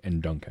Charlie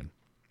and Duncan.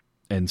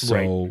 And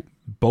so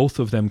both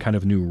of them kind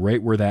of knew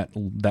right where that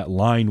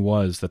line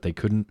was, that they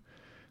couldn't,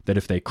 that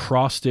if they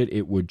crossed it,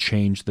 it would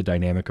change the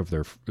dynamic of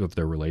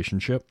their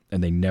relationship.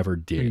 And they never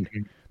did.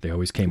 They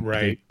always came,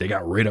 they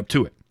got right up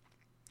to it.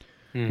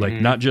 Like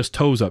not just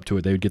toes up to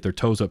it. They would get their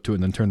toes up to it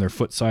and then turn their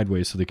foot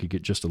sideways so they could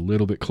get just a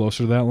little bit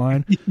closer to that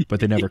line,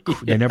 but they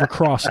never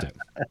crossed it.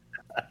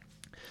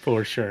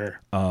 For sure.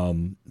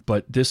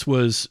 But this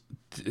was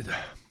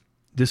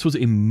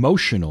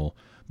emotional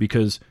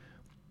because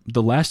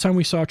the last time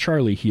we saw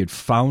Charlie, he had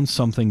found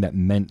something that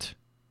meant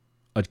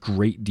a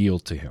great deal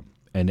to him.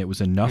 And it was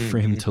enough for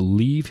him to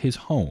leave his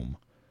home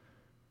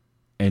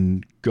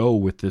and go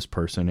with this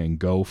person and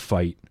go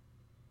fight,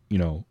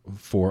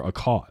 for a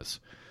cause.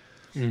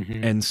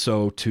 And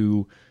so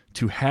to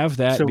have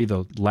that be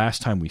the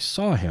last time we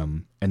saw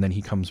him, and then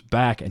he comes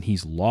back and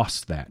he's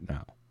lost that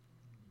now.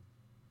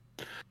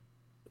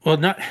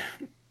 Well,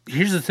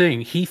 here's the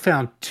thing. He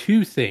found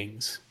two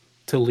things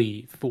to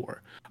leave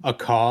for: a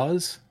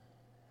cause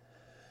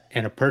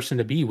and a person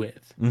to be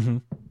with.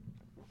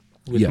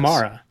 With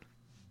Mara.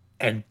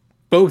 And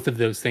both of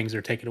those things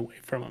are taken away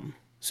from him.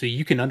 So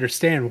you can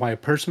understand why a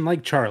person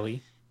like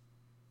Charlie,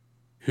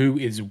 who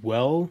is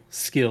well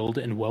skilled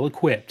and well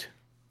equipped,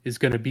 is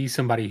going to be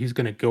somebody who's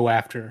going to go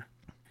after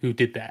who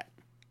did that.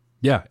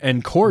 Yeah,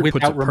 and Cord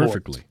puts it remorse.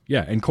 perfectly.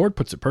 Yeah, and Cord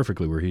puts it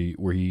perfectly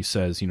where he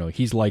says,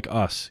 he's like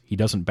us. He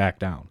doesn't back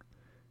down.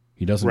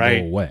 He doesn't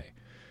go away.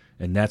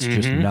 And that's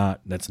just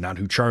not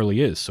who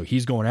Charlie is. So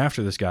he's going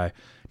after this guy.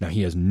 Now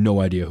he has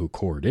no idea who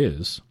Cord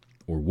is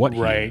or what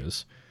he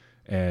is.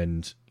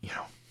 And,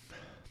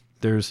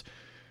 there's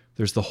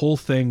the whole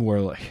thing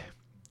where like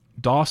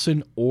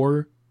Dawson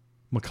or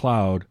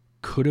McLeod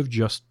could have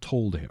just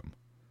told him.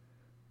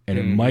 And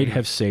it might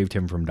have saved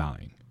him from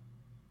dying.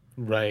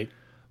 Right.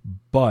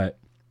 But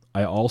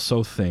I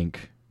also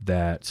think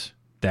that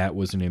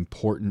was an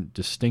important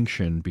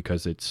distinction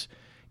because it's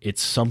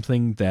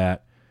something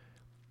that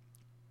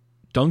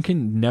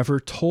Duncan never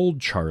told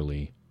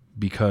Charlie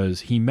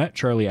because he met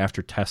Charlie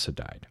after Tessa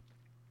died.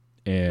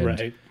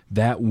 And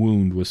that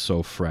wound was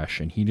so fresh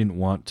and he didn't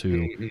want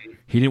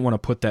to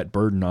put that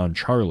burden on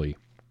Charlie.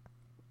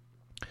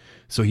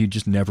 So he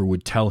just never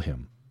would tell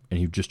him. And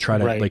he would just try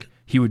to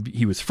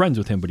he was friends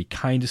with him, but he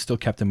kind of still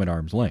kept him at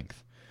arm's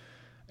length.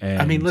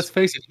 And I mean, let's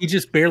face it, he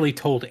just barely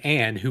told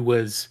Anne, who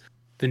was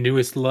the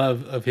newest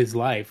love of his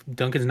life.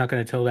 Duncan's not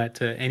going to tell that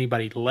to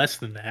anybody less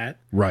than that.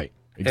 Right.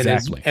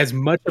 Exactly. And as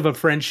much of a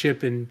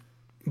friendship and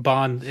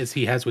bond as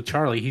he has with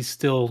Charlie, he's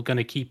still going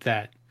to keep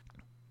that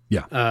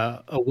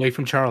away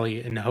from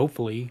Charlie and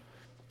hopefully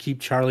keep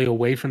Charlie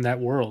away from that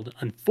world.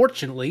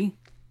 Unfortunately,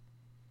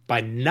 by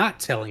not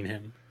telling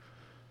him.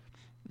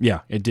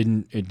 Yeah, it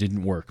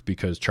didn't work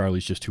because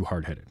Charlie's just too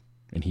hard-headed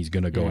and he's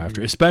going to go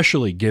after,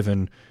 especially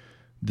given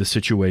the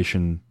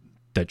situation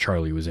that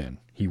Charlie was in.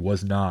 He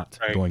was not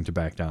going to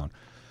back down.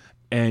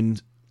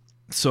 And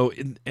so,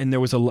 and there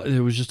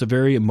was just a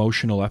very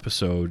emotional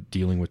episode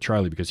dealing with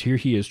Charlie because here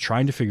he is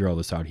trying to figure all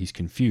this out. He's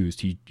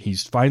confused.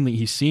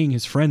 He's seeing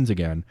his friends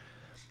again.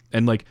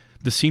 And like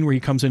the scene where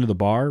he comes into the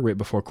bar right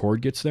before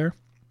Cord gets there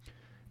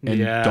and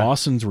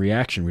Dawson's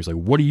reaction where he's like,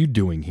 "What are you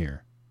doing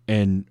here?"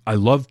 And I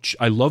love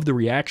the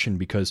reaction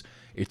because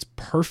it's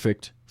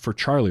perfect for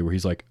Charlie where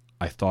he's like,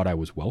 "I thought I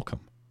was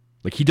welcome."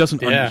 Like he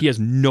doesn't, he has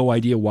no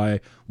idea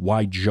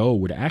why Joe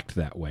would act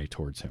that way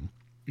towards him.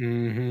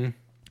 Mm-hmm.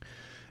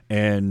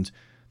 And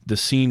the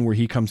scene where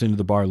he comes into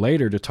the bar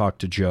later to talk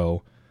to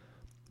Joe,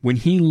 when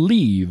he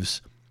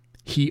leaves,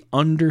 he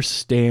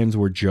understands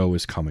where Joe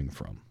is coming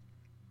from.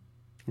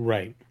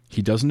 Right.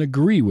 He doesn't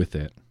agree with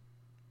it,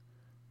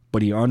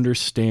 but he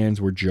understands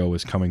where Joe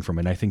is coming from.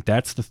 And I think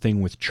that's the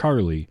thing with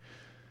Charlie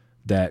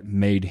that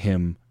made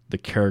him the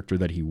character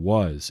that he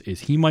was,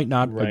 is he might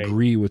not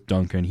agree with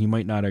Duncan, he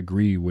might not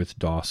agree with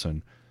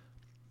Dawson,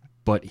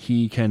 but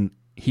he can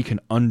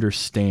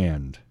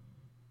understand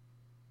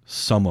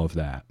some of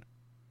that.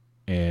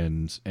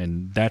 And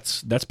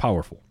that's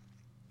powerful.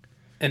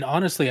 And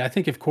honestly, I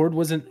think if Cord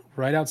wasn't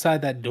right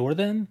outside that door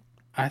then,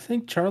 I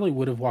think Charlie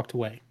would have walked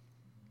away.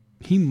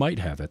 He might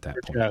have at that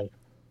point. Joe.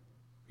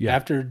 Yeah.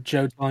 After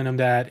Joe telling him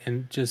that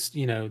and just,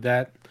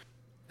 that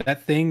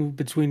thing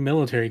between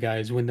military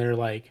guys when they're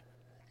like,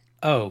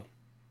 "Oh,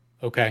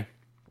 okay,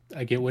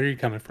 I get where you're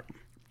coming from,"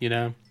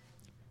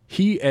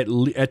 He,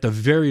 at the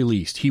very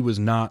least, he was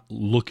not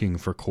looking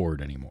for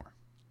Cord anymore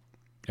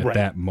at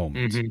that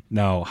moment. Mm-hmm.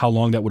 Now, how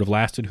long that would have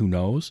lasted, who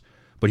knows?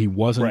 But he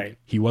wasn't.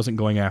 He wasn't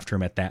going after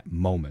him at that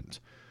moment.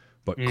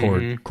 But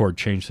Cord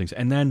changed things,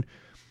 and then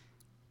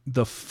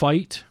the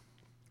fight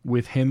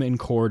with him and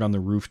Cord on the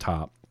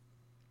rooftop.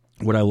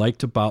 What I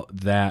liked about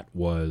that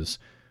was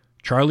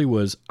Charlie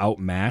was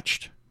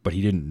outmatched, but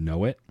he didn't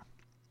know it,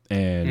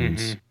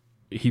 and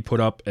he put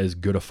up as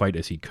good a fight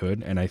as he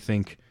could. And I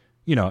think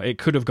it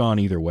could have gone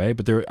either way,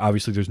 but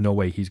there's no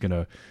way he's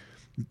going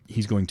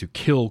to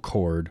kill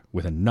Cord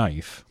with a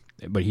knife,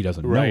 but he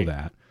doesn't know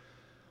that.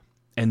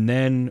 And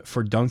then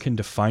for Duncan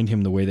to find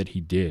him the way that he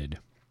did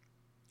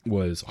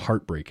was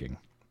heartbreaking,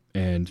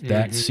 and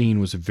that scene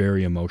was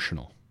very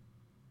emotional.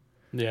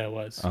 Yeah, it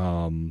was.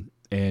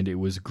 And it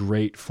was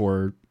great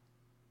for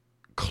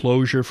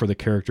closure for the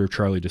character of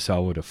Charlie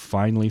DeSalvo to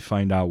finally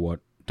find out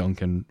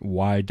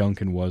why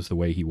Duncan was the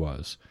way he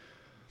was.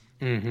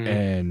 Mm-hmm.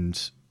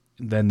 And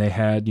then they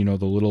had, the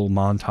little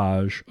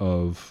montage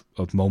of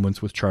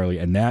moments with Charlie,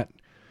 and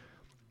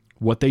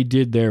what they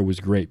did there was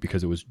great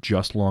because it was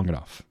just long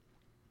enough.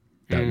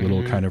 That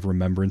little kind of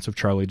remembrance of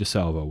Charlie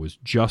DeSalvo was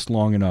just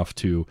long enough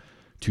to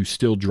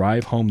still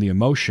drive home the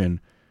emotion,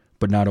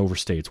 but not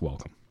overstay its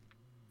welcome.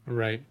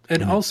 Right.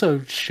 And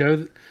also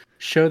show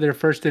their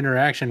first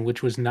interaction,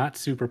 which was not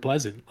super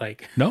pleasant.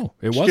 Like, no,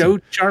 it wasn't. Show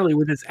Charlie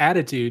with his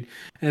attitude,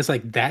 and it's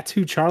like, that's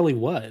who Charlie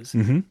was.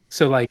 Mm-hmm.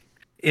 So, like,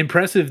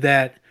 impressive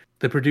that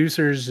the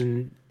producers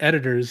and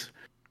editors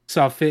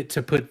saw fit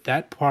to put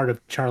that part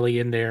of Charlie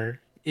in there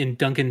in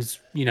Duncan's,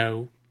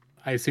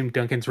 I assume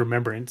Duncan's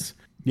remembrance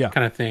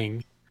kind of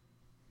thing.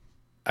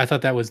 I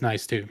thought that was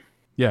nice too.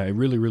 Yeah, it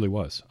really, really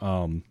was.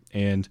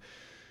 And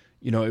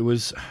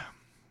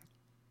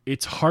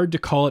it's hard to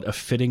call it a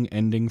fitting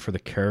ending for the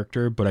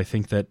character, but I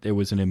think that it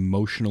was an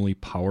emotionally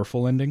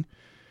powerful ending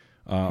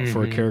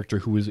for a character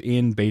who was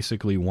in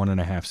basically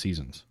 1.5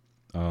 seasons,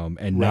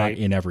 and not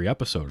in every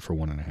episode for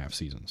 1.5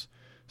 seasons.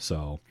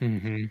 So,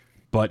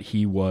 but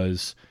he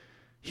was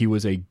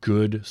a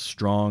good,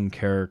 strong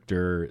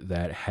character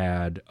that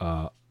had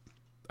a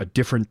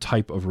different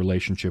type of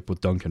relationship with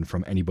Duncan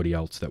from anybody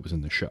else that was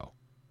in the show.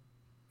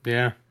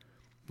 Yeah.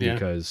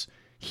 Because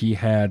he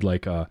had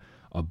like a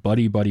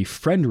buddy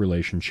friend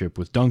relationship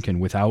with Duncan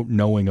without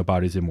knowing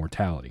about his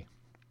immortality.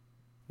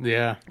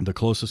 Yeah. The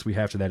closest we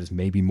have to that is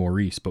maybe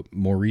Maurice, but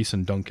Maurice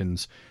and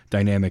Duncan's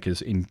dynamic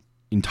is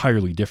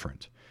entirely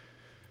different.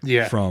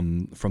 Yeah.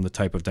 From the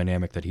type of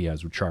dynamic that he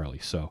has with Charlie.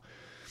 So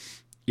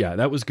yeah,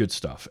 that was good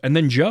stuff. And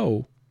then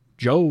Joe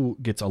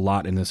gets a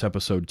lot in this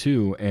episode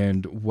too.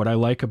 And what I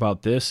like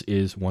about this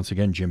is, once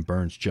again, Jim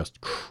Burns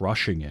just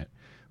crushing it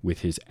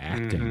with his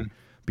acting,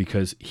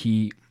 because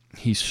he's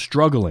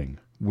struggling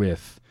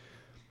with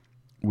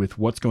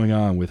what's going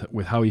on,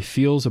 with how he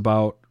feels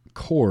about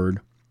Cord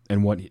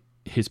and what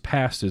his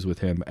past is with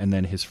him, and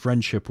then his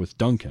friendship with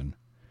Duncan,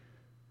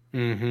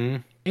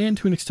 and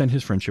to an extent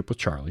his friendship with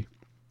Charlie.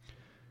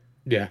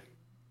 Yeah.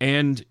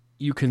 And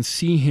you can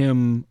see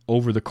him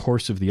over the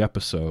course of the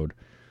episode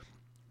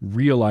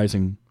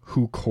realizing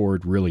who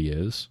Cord really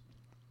is.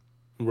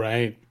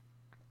 Right.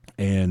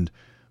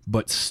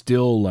 But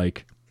still,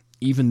 like,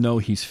 even though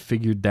he's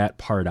figured that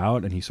part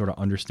out and he sort of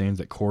understands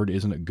that Cord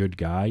isn't a good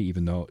guy,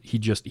 even though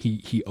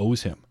he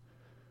owes him,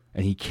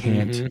 and he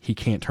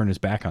can't turn his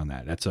back on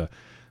that. That's a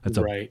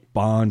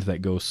bond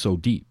that goes so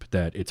deep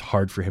that it's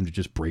hard for him to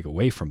just break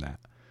away from that.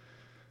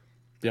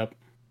 Yep.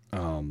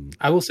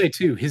 I will say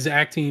too, his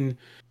acting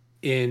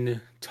in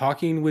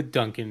talking with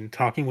Duncan,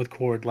 talking with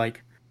Cord,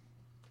 like,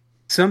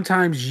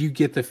 sometimes you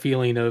get the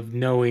feeling of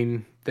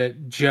knowing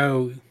that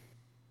Joe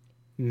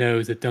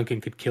knows that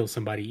Duncan could kill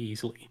somebody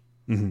easily.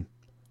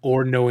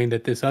 Or knowing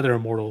that this other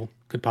immortal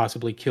could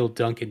possibly kill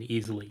Duncan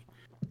easily.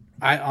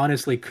 I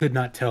honestly could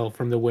not tell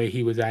from the way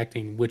he was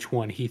acting which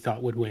one he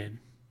thought would win.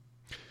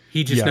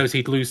 He just knows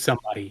he'd lose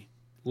somebody.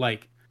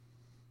 Like,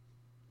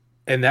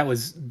 and that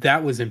was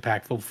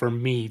impactful for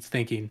me,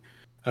 thinking,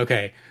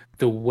 okay,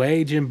 the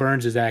way Jim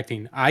Burns is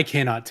acting, I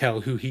cannot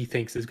tell who he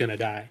thinks is going to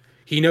die.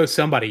 He knows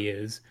somebody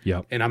is.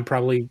 Yep. And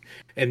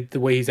and the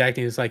way he's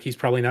acting is like he's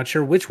probably not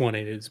sure which one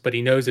it is, but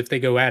he knows if they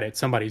go at it,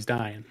 somebody's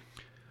dying.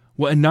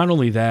 Well, and not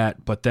only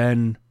that, but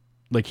then,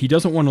 like, he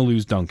doesn't want to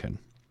lose Duncan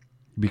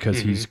because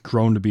he's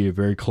grown to be a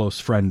very close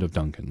friend of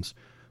Duncan's,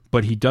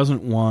 but he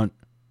doesn't want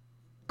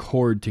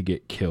Cord to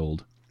get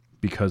killed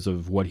because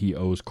of what he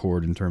owes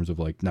Cord in terms of,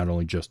 like, not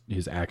only just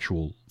his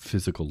actual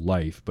physical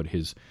life, but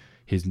his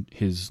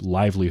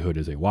livelihood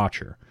as a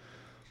watcher.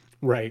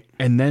 Right.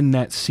 And then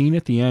that scene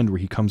at the end where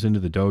he comes into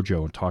the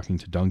dojo and talking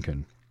to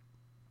Duncan,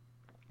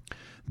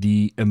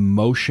 the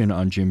emotion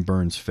on Jim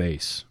Burns'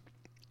 face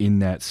in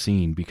that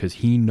scene, because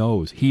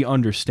he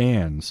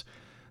understands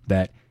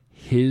that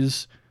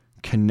his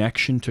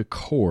connection to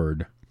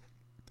Cord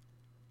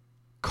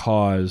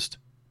caused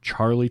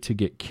Charlie to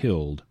get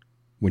killed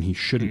when he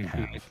shouldn't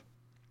have.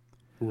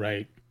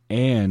 Right.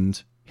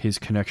 And his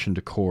connection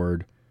to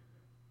Cord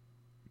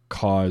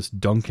caused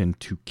Duncan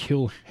to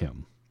kill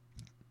him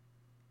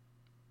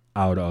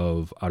out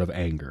of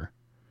anger.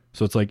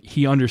 So it's like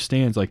he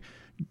understands, like,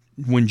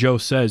 when Joe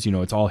says,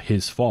 it's all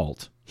his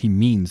fault, he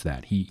means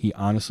that. He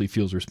honestly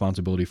feels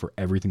responsibility for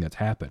everything that's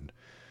happened.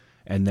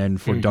 And then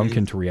for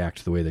Duncan to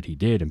react the way that he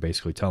did and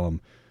basically tell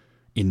him,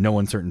 in no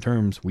uncertain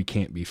terms, we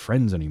can't be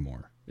friends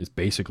anymore, is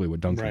basically what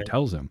Duncan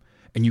tells him.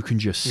 And you can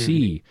just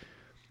see,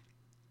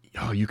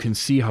 you can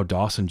see how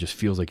Dawson just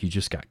feels like he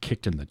just got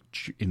kicked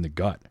in the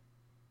gut.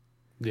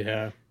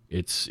 Yeah.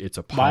 It's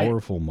a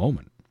powerful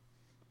moment.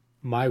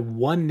 My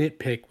one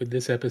nitpick with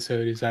this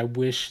episode is I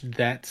wish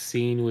that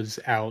scene was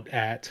out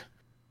at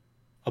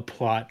a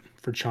plot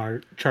for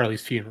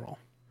Charlie's funeral.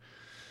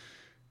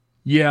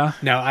 Yeah.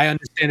 Now, I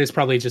understand it's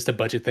probably just a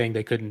budget thing.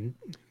 They couldn't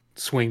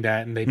swing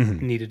that and they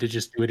needed to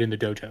just do it in the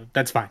dojo.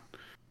 That's fine.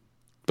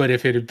 But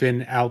if it had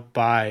been out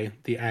by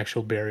the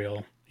actual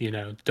burial,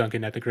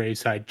 Duncan at the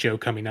graveside, Joe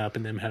coming up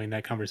and them having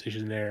that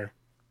conversation there.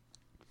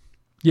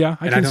 Yeah,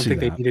 I don't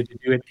think they needed to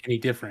do it any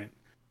different.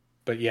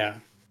 But yeah,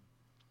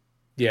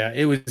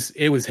 it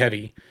was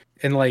heavy.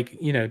 And, like,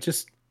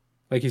 just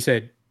like you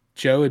said,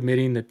 Joe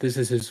admitting that this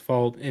is his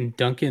fault and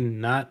Duncan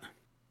not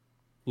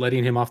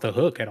letting him off the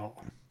hook at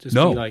all. Just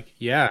No. be like,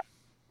 yeah.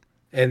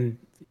 And,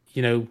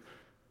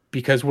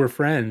 because we're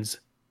friends,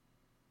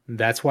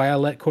 that's why I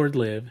let Cord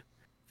live.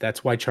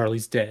 That's why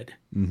Charlie's dead.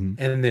 Mm-hmm.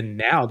 And then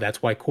now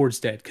that's why Cord's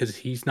dead, because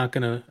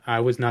I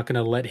was not going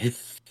to let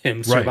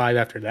him survive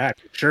after that.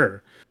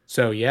 Sure.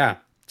 So, yeah,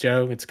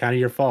 Joe, it's kind of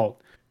your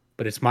fault,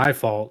 but it's my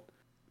fault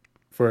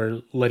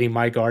for letting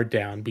my guard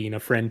down, being a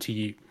friend to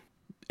you.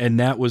 And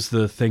that was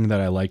the thing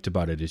that I liked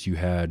about it, is you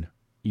had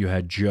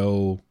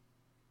Joe,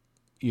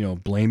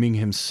 blaming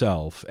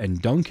himself,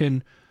 and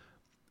Duncan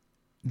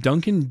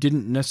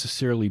didn't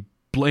necessarily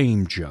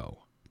blame Joe,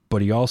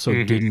 but he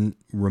also didn't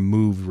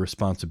remove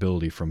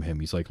responsibility from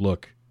him. He's like,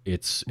 look,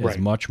 it's as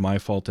much my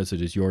fault as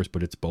it is yours,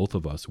 but it's both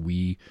of us.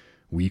 We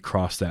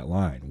crossed that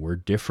line. We're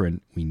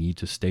different. We need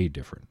to stay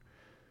different.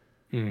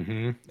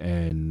 Mm-hmm.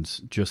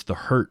 And just the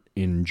hurt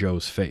in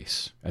Joe's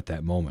face at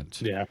that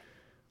moment. Yeah.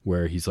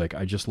 Where he's like,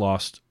 I just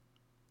lost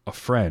a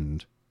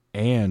friend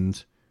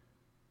and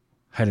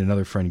had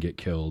another friend get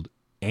killed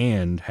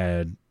and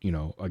had,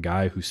 a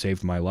guy who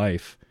saved my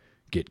life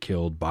get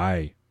killed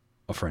by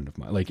a friend of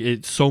mine. Like,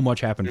 so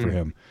much happened for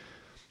him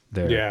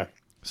there. Yeah.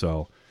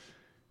 So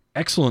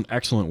excellent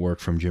work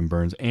from Jim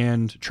Burns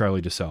and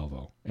Charlie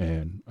DeSalvo.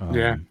 And,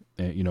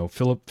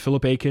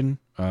 Philip Aiken,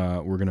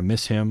 we're going to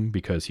miss him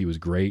because he was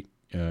great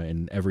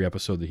in every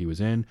episode that he was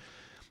in.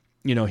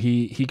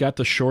 He got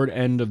the short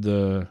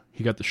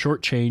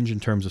short change in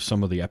terms of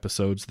some of the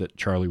episodes that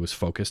Charlie was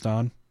focused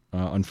on.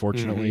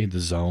 Unfortunately, The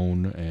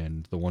Zone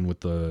and the one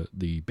with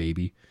the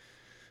baby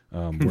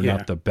were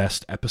not the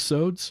best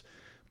episodes,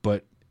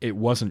 but it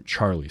wasn't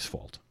Charlie's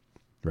fault,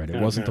 right?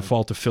 It wasn't the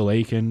fault of Phil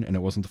Aiken, and it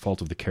wasn't the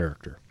fault of the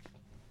character.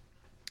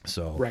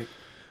 So, right.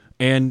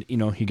 And,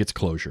 he gets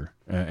closure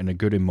and a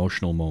good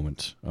emotional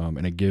moment,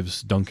 and it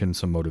gives Duncan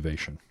some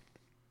motivation.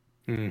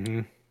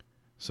 Mm-hmm.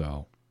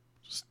 So,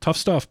 it's tough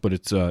stuff, but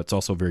it's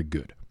also very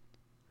good.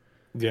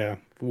 Yeah,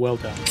 well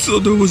done. So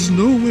there was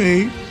no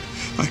way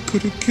I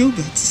could have killed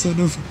that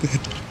son of a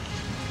bitch.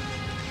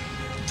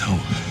 No.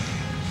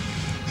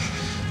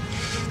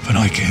 But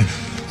I can.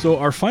 So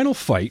our final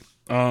fight,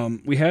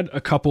 we had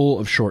a couple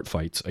of short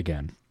fights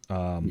again.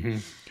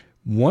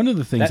 One of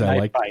the things that I knife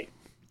liked, fight.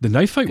 the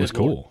knife fight Good was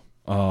cool.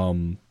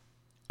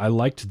 I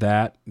liked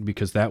that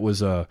because that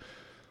was I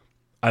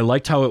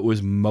liked how it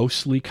was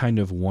mostly kind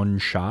of one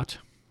shot.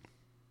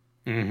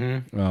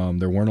 Mm-hmm.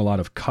 There weren't a lot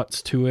of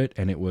cuts to it,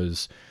 and it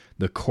was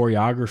the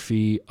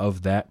choreography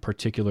of that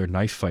particular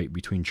knife fight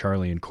between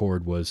Charlie and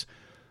Cord was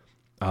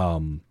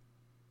kind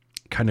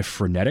of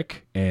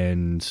frenetic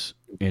and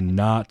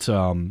not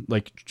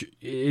like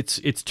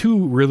it's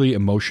two really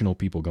emotional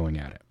people going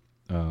at it.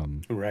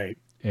 Right.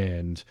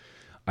 And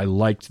I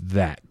liked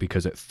that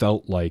because it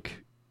felt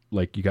like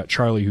you got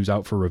Charlie who's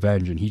out for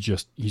revenge and he's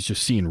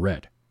just seeing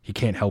red. He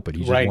can't help it.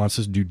 He just wants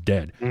this dude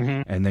dead.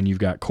 And then you've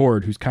got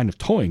Cord who's kind of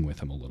toying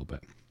with him a little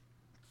bit.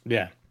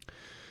 Yeah.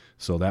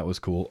 So that was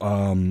cool.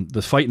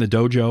 The fight in the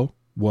dojo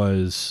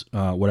was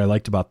what I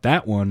liked about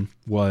that one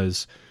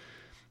was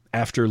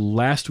after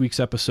last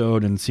week's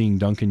episode and seeing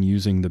Duncan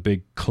using the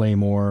big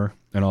claymore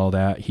and all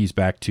that, he's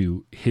back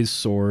to his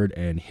sword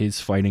and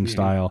his fighting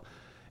style.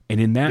 And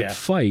in that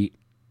fight,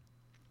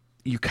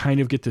 you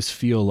kind of get this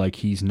feel like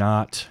he's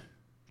not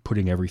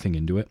putting everything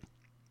into it.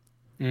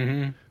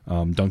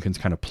 Duncan's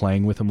kind of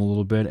playing with him a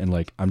little bit and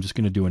like, I'm just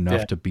going to do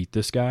enough to beat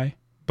this guy,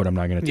 but I'm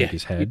not going to take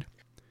his head.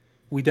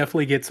 We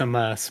definitely get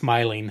some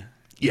smiling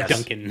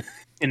Duncan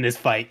in this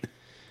fight.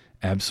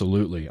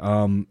 Absolutely.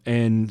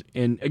 And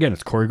again,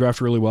 it's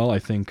choreographed really well. I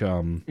think,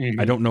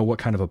 I don't know what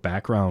kind of a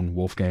background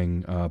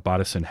Wolfgang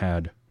Bodison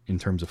had in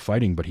terms of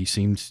fighting, but he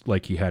seemed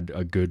like he had a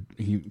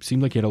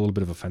little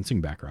bit of a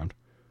fencing background.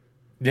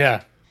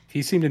 Yeah.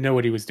 He seemed to know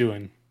what he was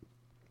doing.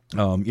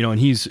 And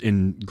he's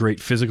in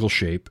great physical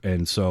shape.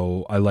 And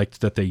so I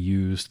liked that they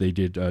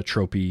did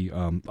Tropy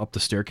up the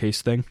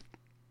staircase thing.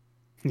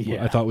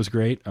 Yeah. I thought was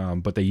great.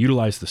 But they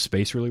utilized the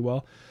space really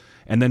well.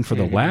 And then for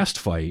the last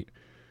fight,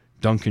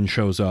 Duncan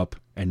shows up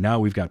and now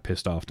we've got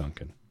pissed off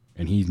Duncan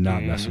and he's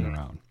not messing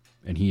around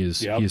and he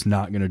is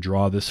not going to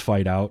draw this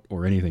fight out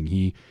or anything.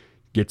 He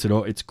gets it.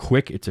 It's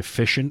quick. It's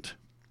efficient.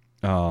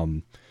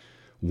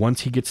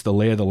 Once he gets the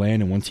lay of the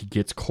land and once he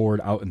gets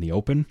Cord out in the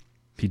open,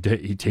 he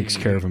takes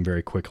care of him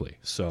very quickly.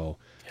 So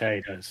yeah,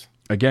 he does.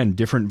 Again,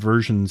 different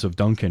versions of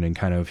Duncan and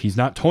kind of, he's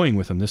not toying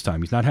with him this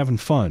time. He's not having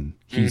fun.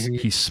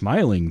 He's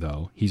smiling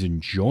though. He's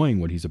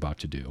enjoying what he's about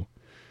to do.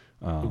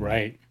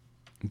 Right.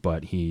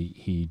 But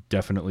he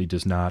definitely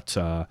does not,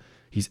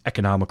 he's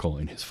economical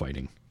in his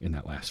fighting in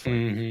that last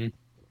fight.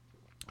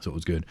 So it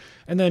was good.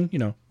 And then,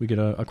 we get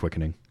a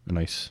quickening, a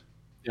nice,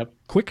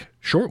 quick,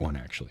 short one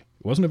actually.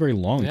 It wasn't a very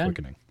long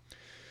quickening.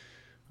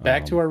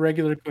 Back to our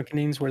regular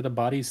quickenings where the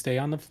bodies stay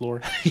on the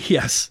floor.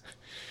 Yes,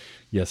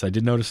 I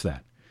did notice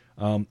that.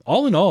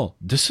 All in all,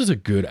 this is a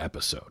good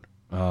episode.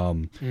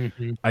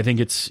 I think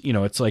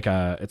it's like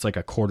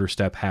a quarter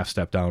step, half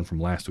step down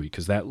from last week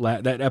because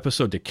that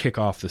episode to kick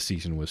off the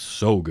season was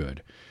so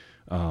good.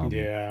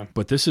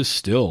 But this is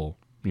still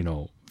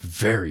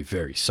very,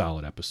 very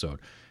solid episode.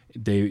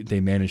 They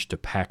managed to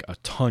pack a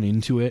ton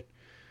into it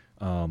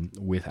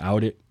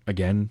without it,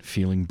 again,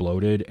 feeling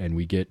bloated, and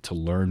we get to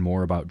learn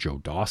more about Joe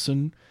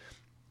Dawson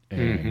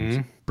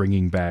and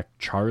bringing back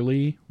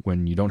Charlie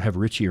when you don't have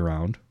Richie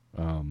around.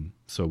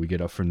 So we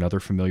get another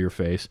familiar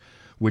face,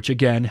 which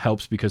again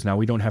helps because now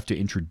we don't have to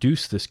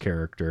introduce this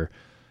character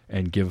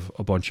and give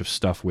a bunch of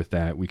stuff with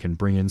that. We can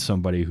bring in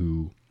somebody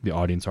who the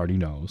audience already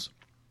knows.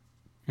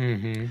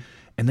 And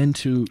then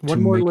to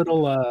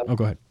little. Oh,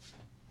 go ahead.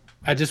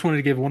 I just wanted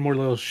to give one more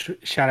little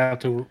shout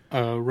out to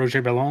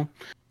Roger Bellon.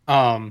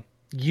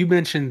 You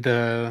mentioned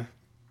the,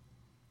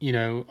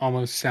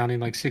 almost sounding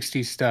like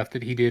 60s stuff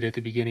that he did at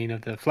the beginning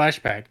of the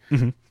flashback.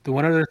 The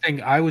one other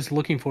thing I was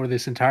looking for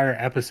this entire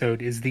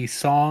episode is the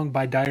song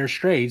by Dire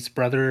Straits,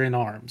 Brother in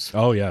Arms.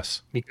 Oh,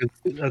 yes. Because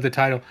of the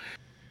title.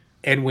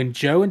 And when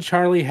Joe and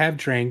Charlie have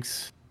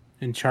drinks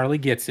and Charlie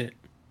gets it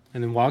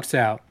and then walks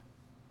out,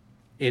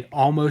 it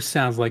almost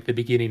sounds like the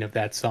beginning of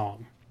that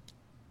song.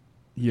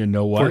 You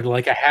know what? For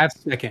like a half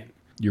second.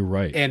 You're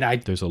right. And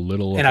there's a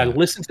little. And I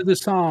listened to the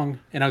song,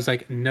 and I was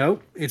like,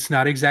 "Nope, it's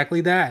not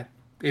exactly that.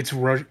 It's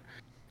Roger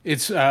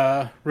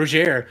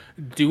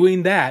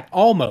doing that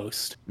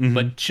almost,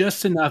 but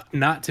just enough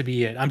not to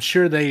be it." I'm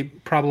sure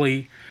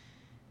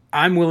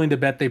I'm willing to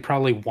bet they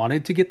probably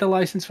wanted to get the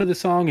license for the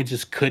song and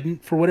just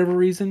couldn't for whatever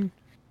reason.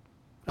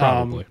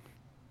 Probably.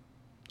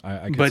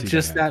 I but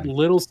just that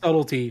little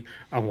subtlety,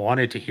 I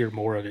wanted to hear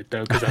more of it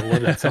though because I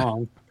love that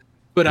song.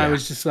 But I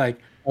was just like,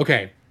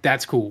 okay,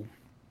 that's cool.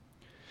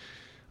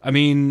 I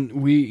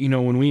mean,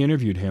 when we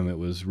interviewed him, it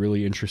was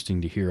really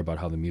interesting to hear about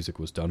how the music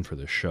was done for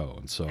this show.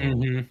 And so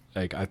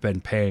like I've been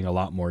paying a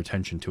lot more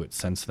attention to it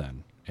since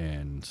then.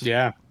 And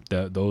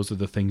those are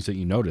the things that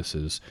you notice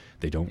is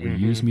they don't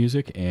reuse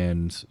music.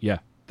 And yeah,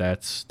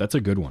 that's a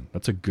good one.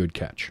 That's a good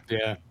catch.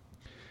 Yeah.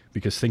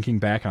 Because thinking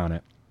back on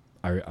it,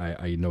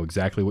 I know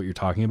exactly what you're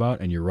talking about.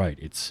 And you're right.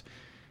 It's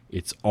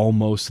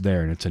almost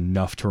there and it's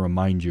enough to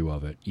remind you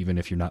of it, even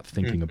if you're not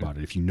thinking about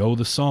it. If you know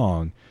the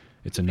song,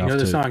 it's enough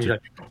the song. You're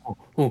like,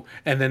 oh.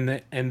 And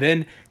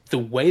then the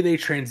way they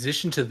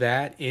transition to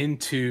that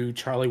into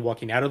Charlie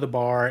walking out of the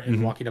bar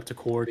and walking up to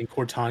Cord and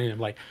Cord taunting him,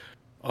 like,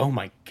 oh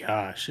my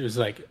gosh, it was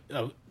like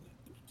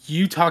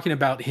you talking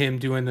about him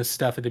doing this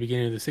stuff at the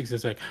beginning of the 60s.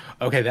 It's like,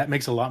 okay, that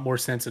makes a lot more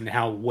sense in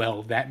how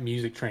well that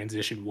music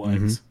transition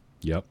was.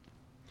 Yep.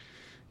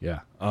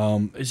 Yeah.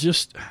 It's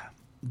just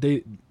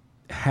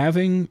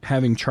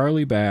having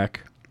Charlie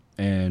back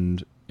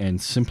and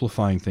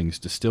simplifying things,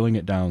 distilling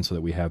it down so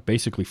that we have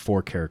basically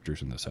 4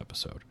 characters in this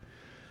episode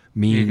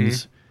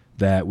means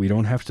that we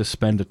don't have to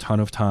spend a ton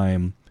of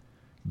time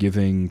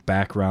giving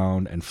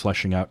background and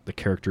fleshing out the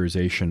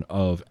characterization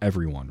of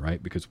everyone,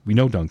 right? Because we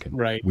know Duncan,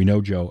 right? We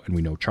know Joe, and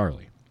we know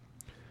Charlie.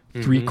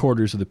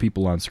 3/4 of the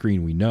people on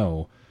screen we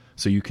know,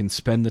 so you can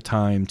spend the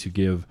time to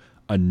give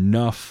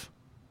enough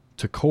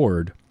to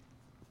Cord.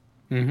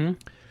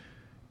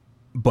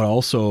 But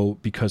also,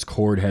 because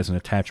Cord has an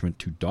attachment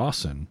to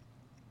Dawson,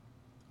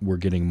 we're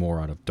getting more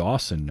out of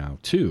Dawson now,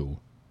 too.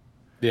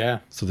 Yeah.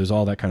 So there's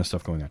all that kind of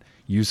stuff going on.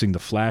 Using the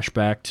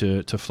flashback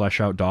to flesh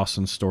out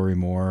Dawson's story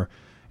more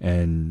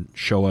and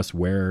show us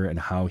where and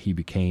how he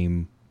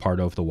became part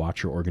of the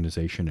Watcher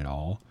organization at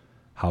all,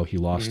 how he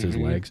lost his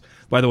legs.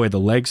 By the way, the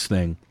legs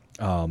thing,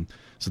 so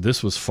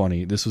this was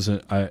funny. This was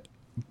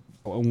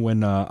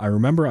when I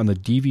remember on the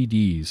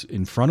DVDs,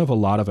 in front of a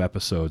lot of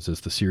episodes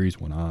as the series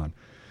went on,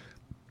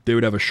 they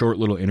would have a short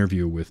little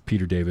interview with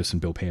Peter Davis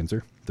and Bill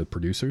Panzer, the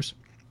producers,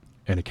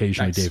 and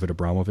occasionally David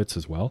Abramovitz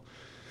as well.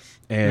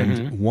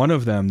 And one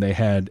of them,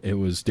 it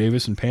was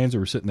Davis and Panzer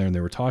were sitting there and they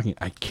were talking.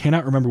 I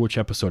cannot remember which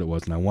episode it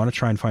was, and I want to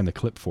try and find the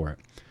clip for it.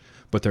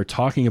 But they're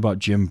talking about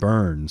Jim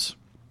Burns,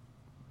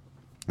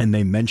 and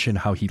they mention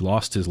how he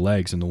lost his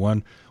legs. And the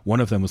one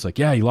of them was like,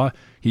 yeah,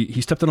 he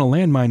stepped on a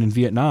landmine in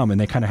Vietnam,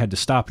 and they kind of had to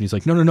stop. And he's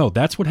like, no,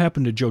 that's what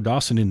happened to Joe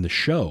Dawson in the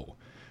show.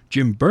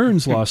 Jim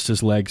Burns lost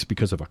his legs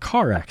because of a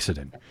car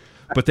accident.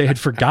 But they had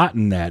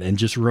forgotten that and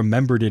just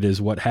remembered it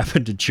as what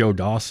happened to Joe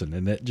Dawson.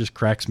 And that just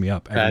cracks me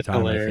up every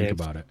time I think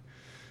about it.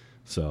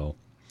 So,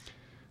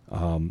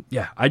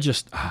 yeah,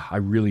 I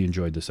really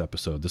enjoyed this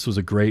episode. This was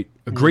a great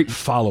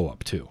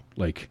follow-up, too.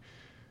 Like,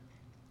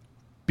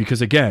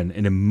 because, again,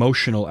 an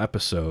emotional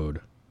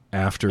episode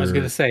after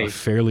a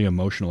fairly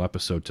emotional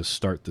episode to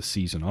start the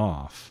season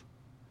off.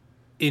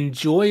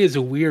 Enjoy is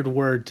a weird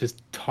word to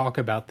talk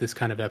about this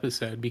kind of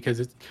episode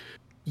because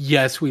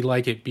yes, we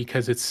like it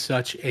because it's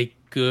such a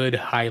good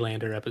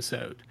Highlander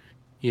episode.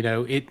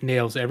 It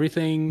nails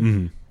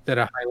everything that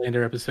a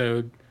Highlander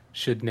episode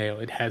should nail.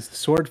 It has the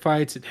sword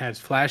fights, it has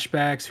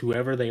flashbacks,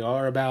 whoever they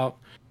are about.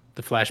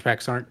 The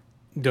flashbacks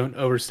don't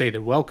overstay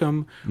their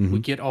welcome. We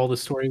get all the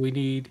story we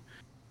need,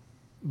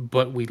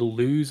 but we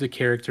lose a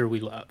character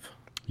we love.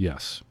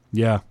 Yes.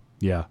 Yeah.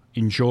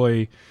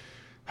 Enjoy.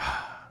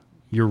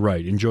 You're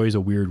right. Enjoy is a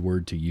weird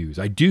word to use.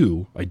 I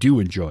do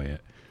enjoy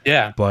it.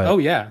 Yeah. But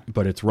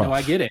but it's rough. No,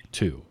 I get it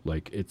too.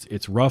 Like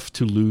it's rough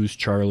to lose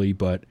Charlie,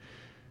 but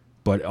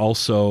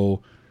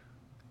also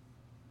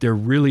there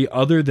really,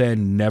 other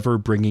than never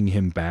bringing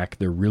him back,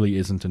 there really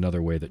isn't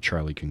another way that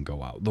Charlie can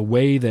go out. The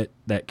way that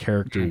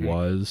character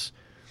was,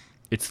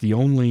 it's the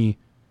only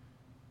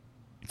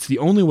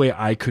way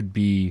I could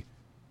be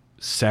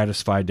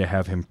satisfied to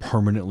have him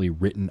permanently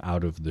written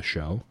out of the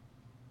show.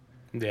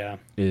 Yeah.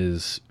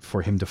 Is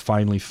for him to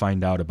finally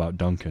find out about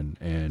Duncan,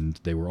 and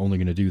they were only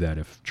going to do that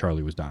if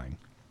Charlie was dying.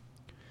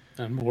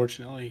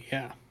 Unfortunately,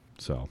 yeah.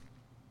 So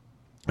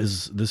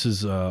this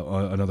is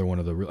another one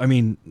of the. I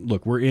mean,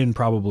 look, we're in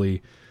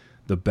probably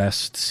the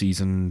best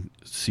season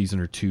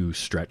or two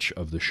stretch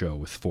of the show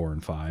with 4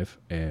 and 5,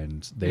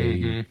 and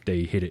they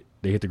hit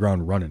the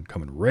ground running,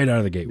 coming right out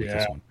of the gate with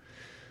this one.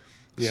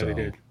 Yeah, so they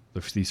did.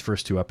 These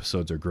first 2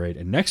 episodes are great,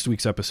 and next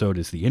week's episode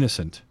is The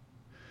Innocent,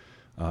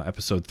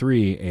 episode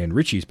 3, and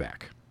Richie's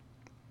back.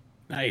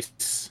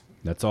 Nice.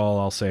 That's all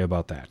I'll say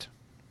about that.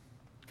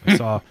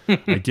 I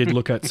did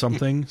look at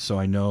something, so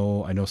I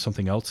know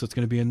something else that's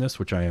going to be in this,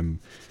 which I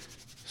am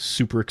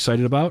super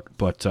excited about.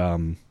 But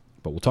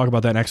we'll talk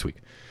about that next week.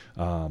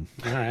 All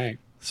right.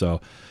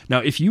 So now,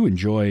 if you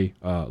enjoy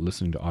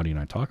listening to Audie and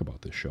I talk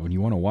about this show, and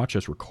you want to watch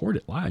us record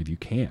it live, you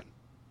can.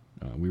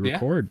 We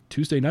record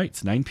Tuesday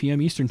nights, 9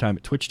 p.m. Eastern time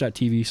at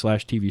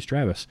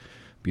twitch.tv/tvstravis.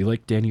 Be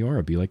like Danny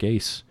Ora, be like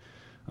Ace,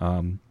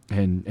 and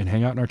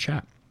hang out in our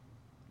chat.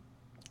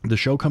 The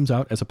show comes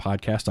out as a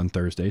podcast on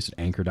Thursdays at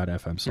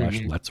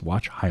anchor.fm/Let's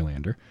Watch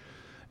Highlander.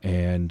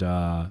 And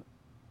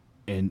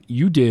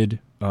you did,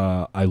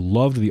 I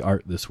loved the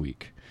art this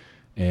week.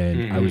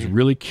 And I was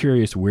really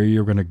curious where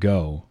you're going to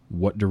go,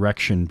 what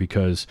direction,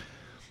 because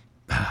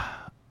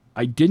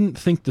I didn't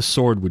think the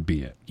sword would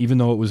be it, even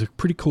though it was a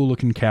pretty cool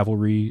looking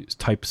cavalry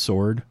type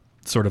sword,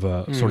 sort of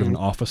an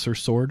officer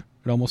sword,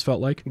 it almost felt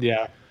like.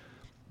 Yeah.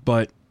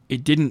 But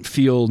it didn't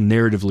feel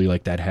narratively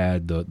like that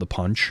had the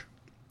punch.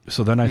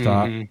 So then I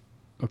thought,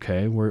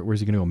 okay,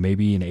 where's he going to go?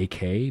 Maybe an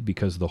AK,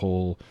 because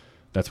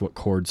that's what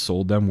Cord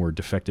sold them, were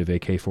defective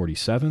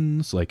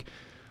AK-47s. Like,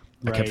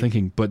 I kept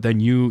thinking, but then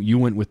you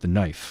went with the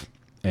knife.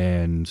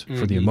 And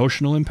for the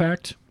emotional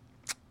impact,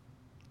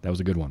 that was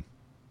a good one.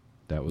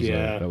 That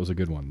was a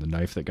good one. The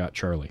knife that got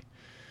Charlie.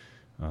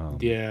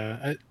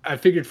 I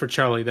figured for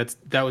Charlie,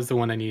 that was the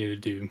one I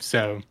needed to do.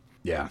 So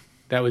yeah,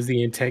 that was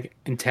the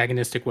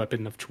antagonistic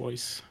weapon of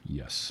choice.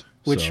 Yes.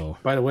 Which,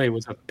 by the way,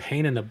 was a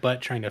pain in the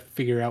butt trying to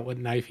figure out what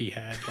knife he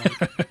had.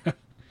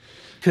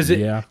 Because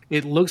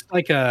it looks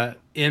like a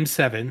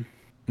M7,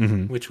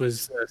 which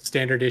was a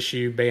standard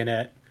issue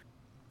bayonet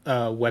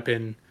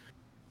weapon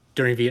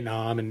during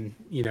Vietnam and,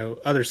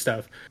 other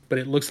stuff. But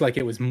it looks like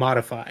it was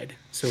modified.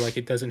 So, like,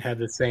 it doesn't have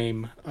the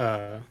same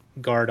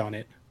guard on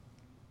it.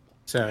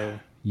 So...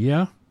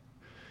 Yeah.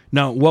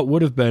 Now, what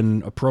would have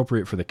been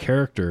appropriate for the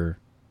character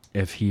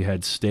if he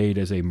had stayed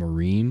as a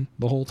Marine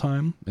the whole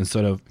time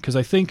instead of, because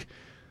I think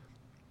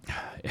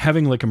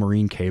having like a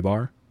Marine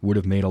K-bar would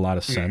have made a lot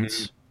of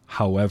sense.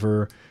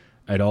 However,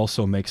 it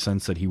also makes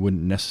sense that he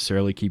wouldn't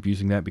necessarily keep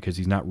using that because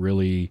he's not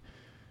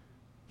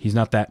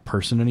that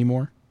person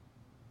anymore.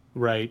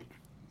 Right.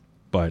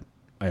 But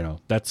I know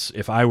that's,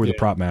 if I were the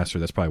prop master,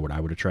 that's probably what I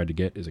would have tried to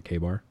get, is a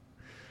K-bar.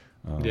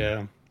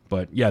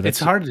 But yeah, it's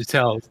hard to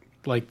tell.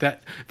 Like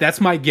that's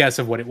my guess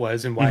of what it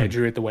was and why I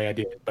drew it the way I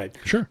did. But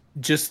sure,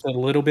 just a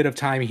little bit of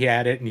time he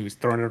had it and he was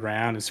throwing it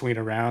around and swinging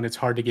around. It's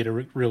hard to get a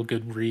real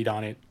good read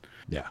on it.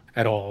 Yeah,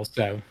 at all.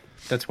 So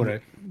that's what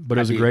it. But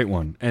it was a great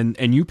one,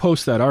 and you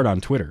post that art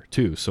on Twitter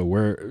too. So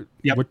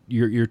what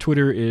your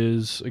Twitter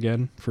is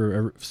again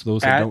for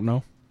those that don't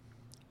know?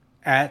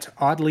 At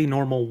Oddly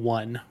Normal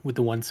 1 with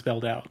the 1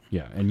 spelled out.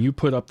 Yeah, and you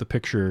put up the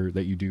picture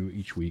that you do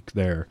each week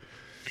there.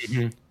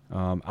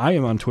 I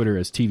am on Twitter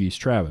as TV's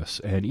Travis,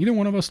 and either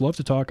one of us love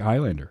to talk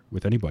Highlander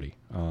with anybody.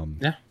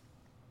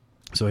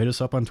 So hit us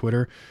up on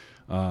Twitter.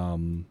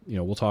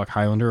 We'll talk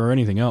Highlander or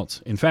anything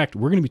else. In fact,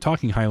 we're going to be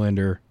talking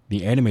Highlander,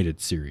 the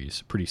animated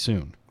series, pretty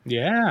soon.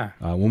 Yeah.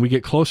 When we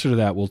get closer to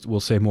that, we'll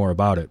say more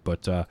about it.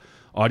 But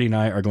Audie and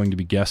I are going to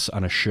be guests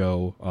on a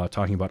show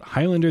talking about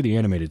Highlander, the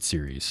animated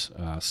series.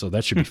 So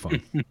that should be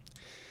fun.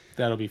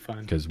 That'll be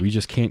fun. Because we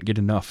just can't get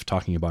enough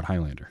talking about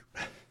Highlander.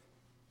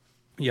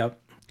 Yep.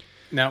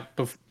 Now,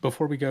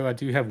 before we go, I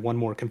do have one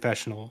more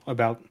confessional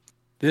about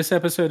this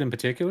episode in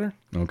particular.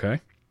 Okay.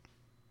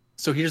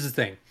 So here's the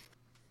thing.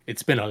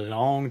 It's been a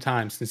long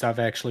time since I've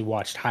actually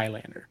watched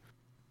Highlander.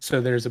 So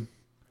there's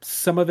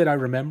some of it I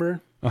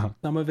remember,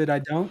 some of it I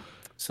don't.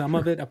 Some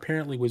of it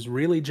apparently was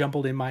really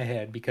jumbled in my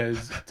head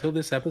because till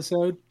this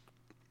episode,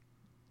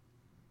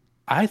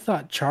 I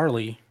thought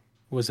Charlie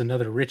was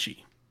another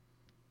Richie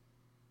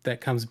that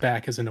comes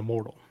back as an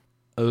immortal.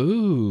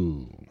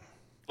 Oh.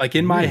 Like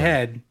in my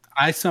head,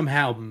 I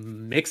somehow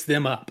mix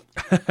them up.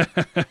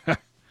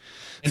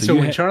 And so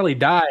when Charlie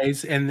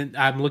dies and then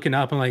I'm looking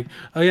up, I'm like,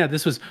 oh yeah,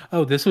 this was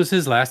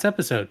his last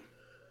episode.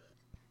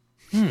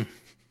 Son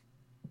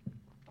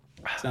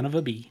of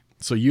a bee.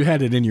 So you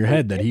had it in your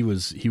head that he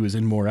was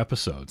in more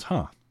episodes,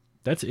 huh?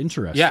 That's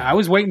interesting. Yeah, I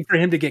was waiting for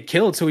him to get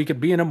killed so he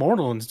could be an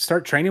immortal and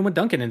start training with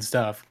Duncan and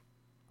stuff.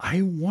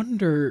 I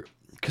wonder,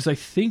 because I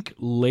think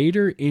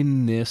later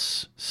in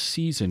this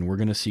season we're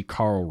going to see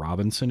Carl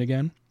Robinson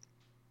again.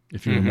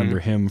 If you remember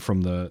him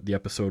from the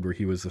episode where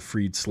he was the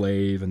freed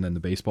slave and then the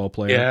baseball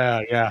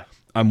player. Yeah.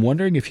 I'm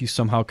wondering if he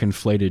somehow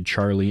conflated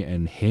Charlie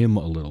and him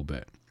a little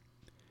bit,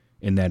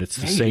 in that it's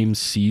the same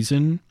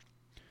season.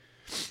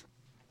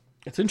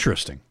 It's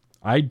interesting.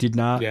 I did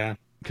not,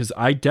 because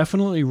I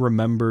definitely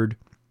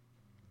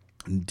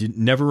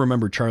never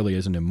remembered Charlie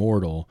as an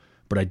immortal,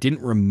 but I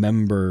didn't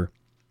remember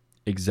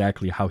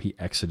exactly how he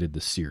exited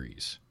the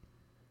series.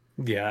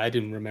 Yeah, I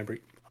didn't remember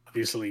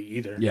obviously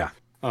either. Yeah,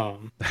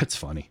 that's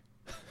funny.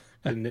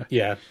 And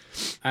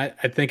I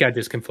think I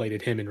just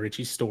conflated him and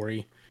Richie's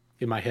story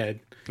in my head.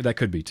 That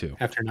could be too.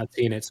 After not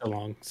seeing it so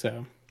long,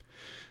 so.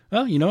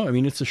 Well,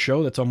 it's a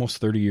show that's almost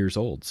 30 years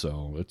old,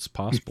 so it's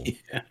possible.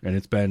 And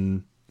it's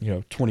been,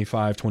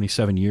 25,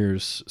 27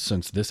 years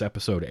since this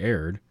episode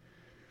aired.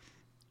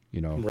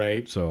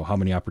 Right. So how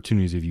many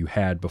opportunities have you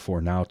had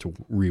before now to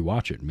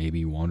rewatch it?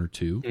 Maybe one or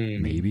two.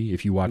 Maybe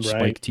if you watch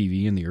Spike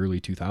TV in the early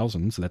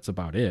 2000s, that's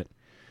about it.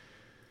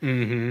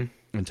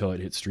 Until it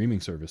hit streaming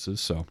services.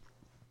 So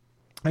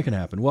that can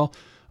happen. Well,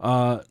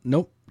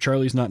 nope.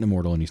 Charlie's not an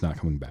immortal and he's not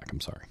coming back. I'm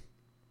sorry.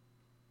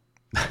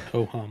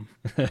 Ho hum.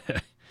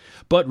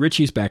 But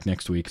Richie's back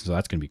next week, so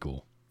that's going to be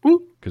cool.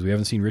 Because we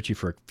haven't seen Richie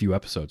for a few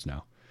episodes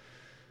now.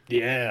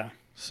 Yeah.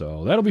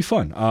 So that'll be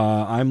fun.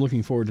 I'm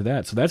looking forward to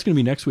that. So that's going to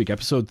be next week,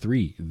 episode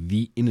 3,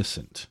 The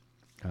Innocent,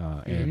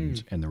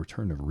 and the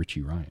return of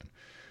Richie Ryan.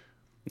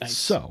 Nice.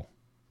 So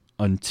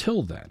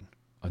until then,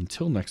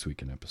 until next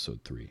week in episode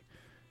 3,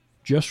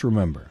 just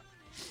remember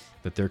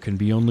that there can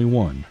be only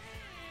one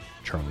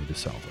Charlie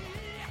DeSalvo.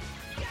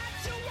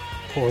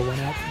 Pour one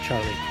out for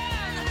Charlie.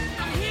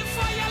 I'm here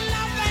for your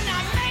love and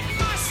I make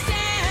my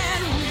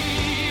stand.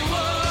 We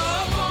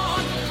were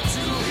born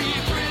to be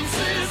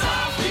princes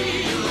of the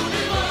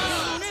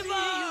universe.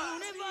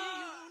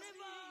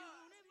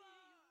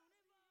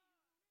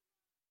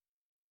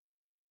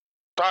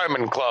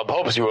 Diamond Club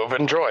hopes you have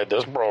enjoyed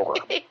this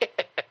program.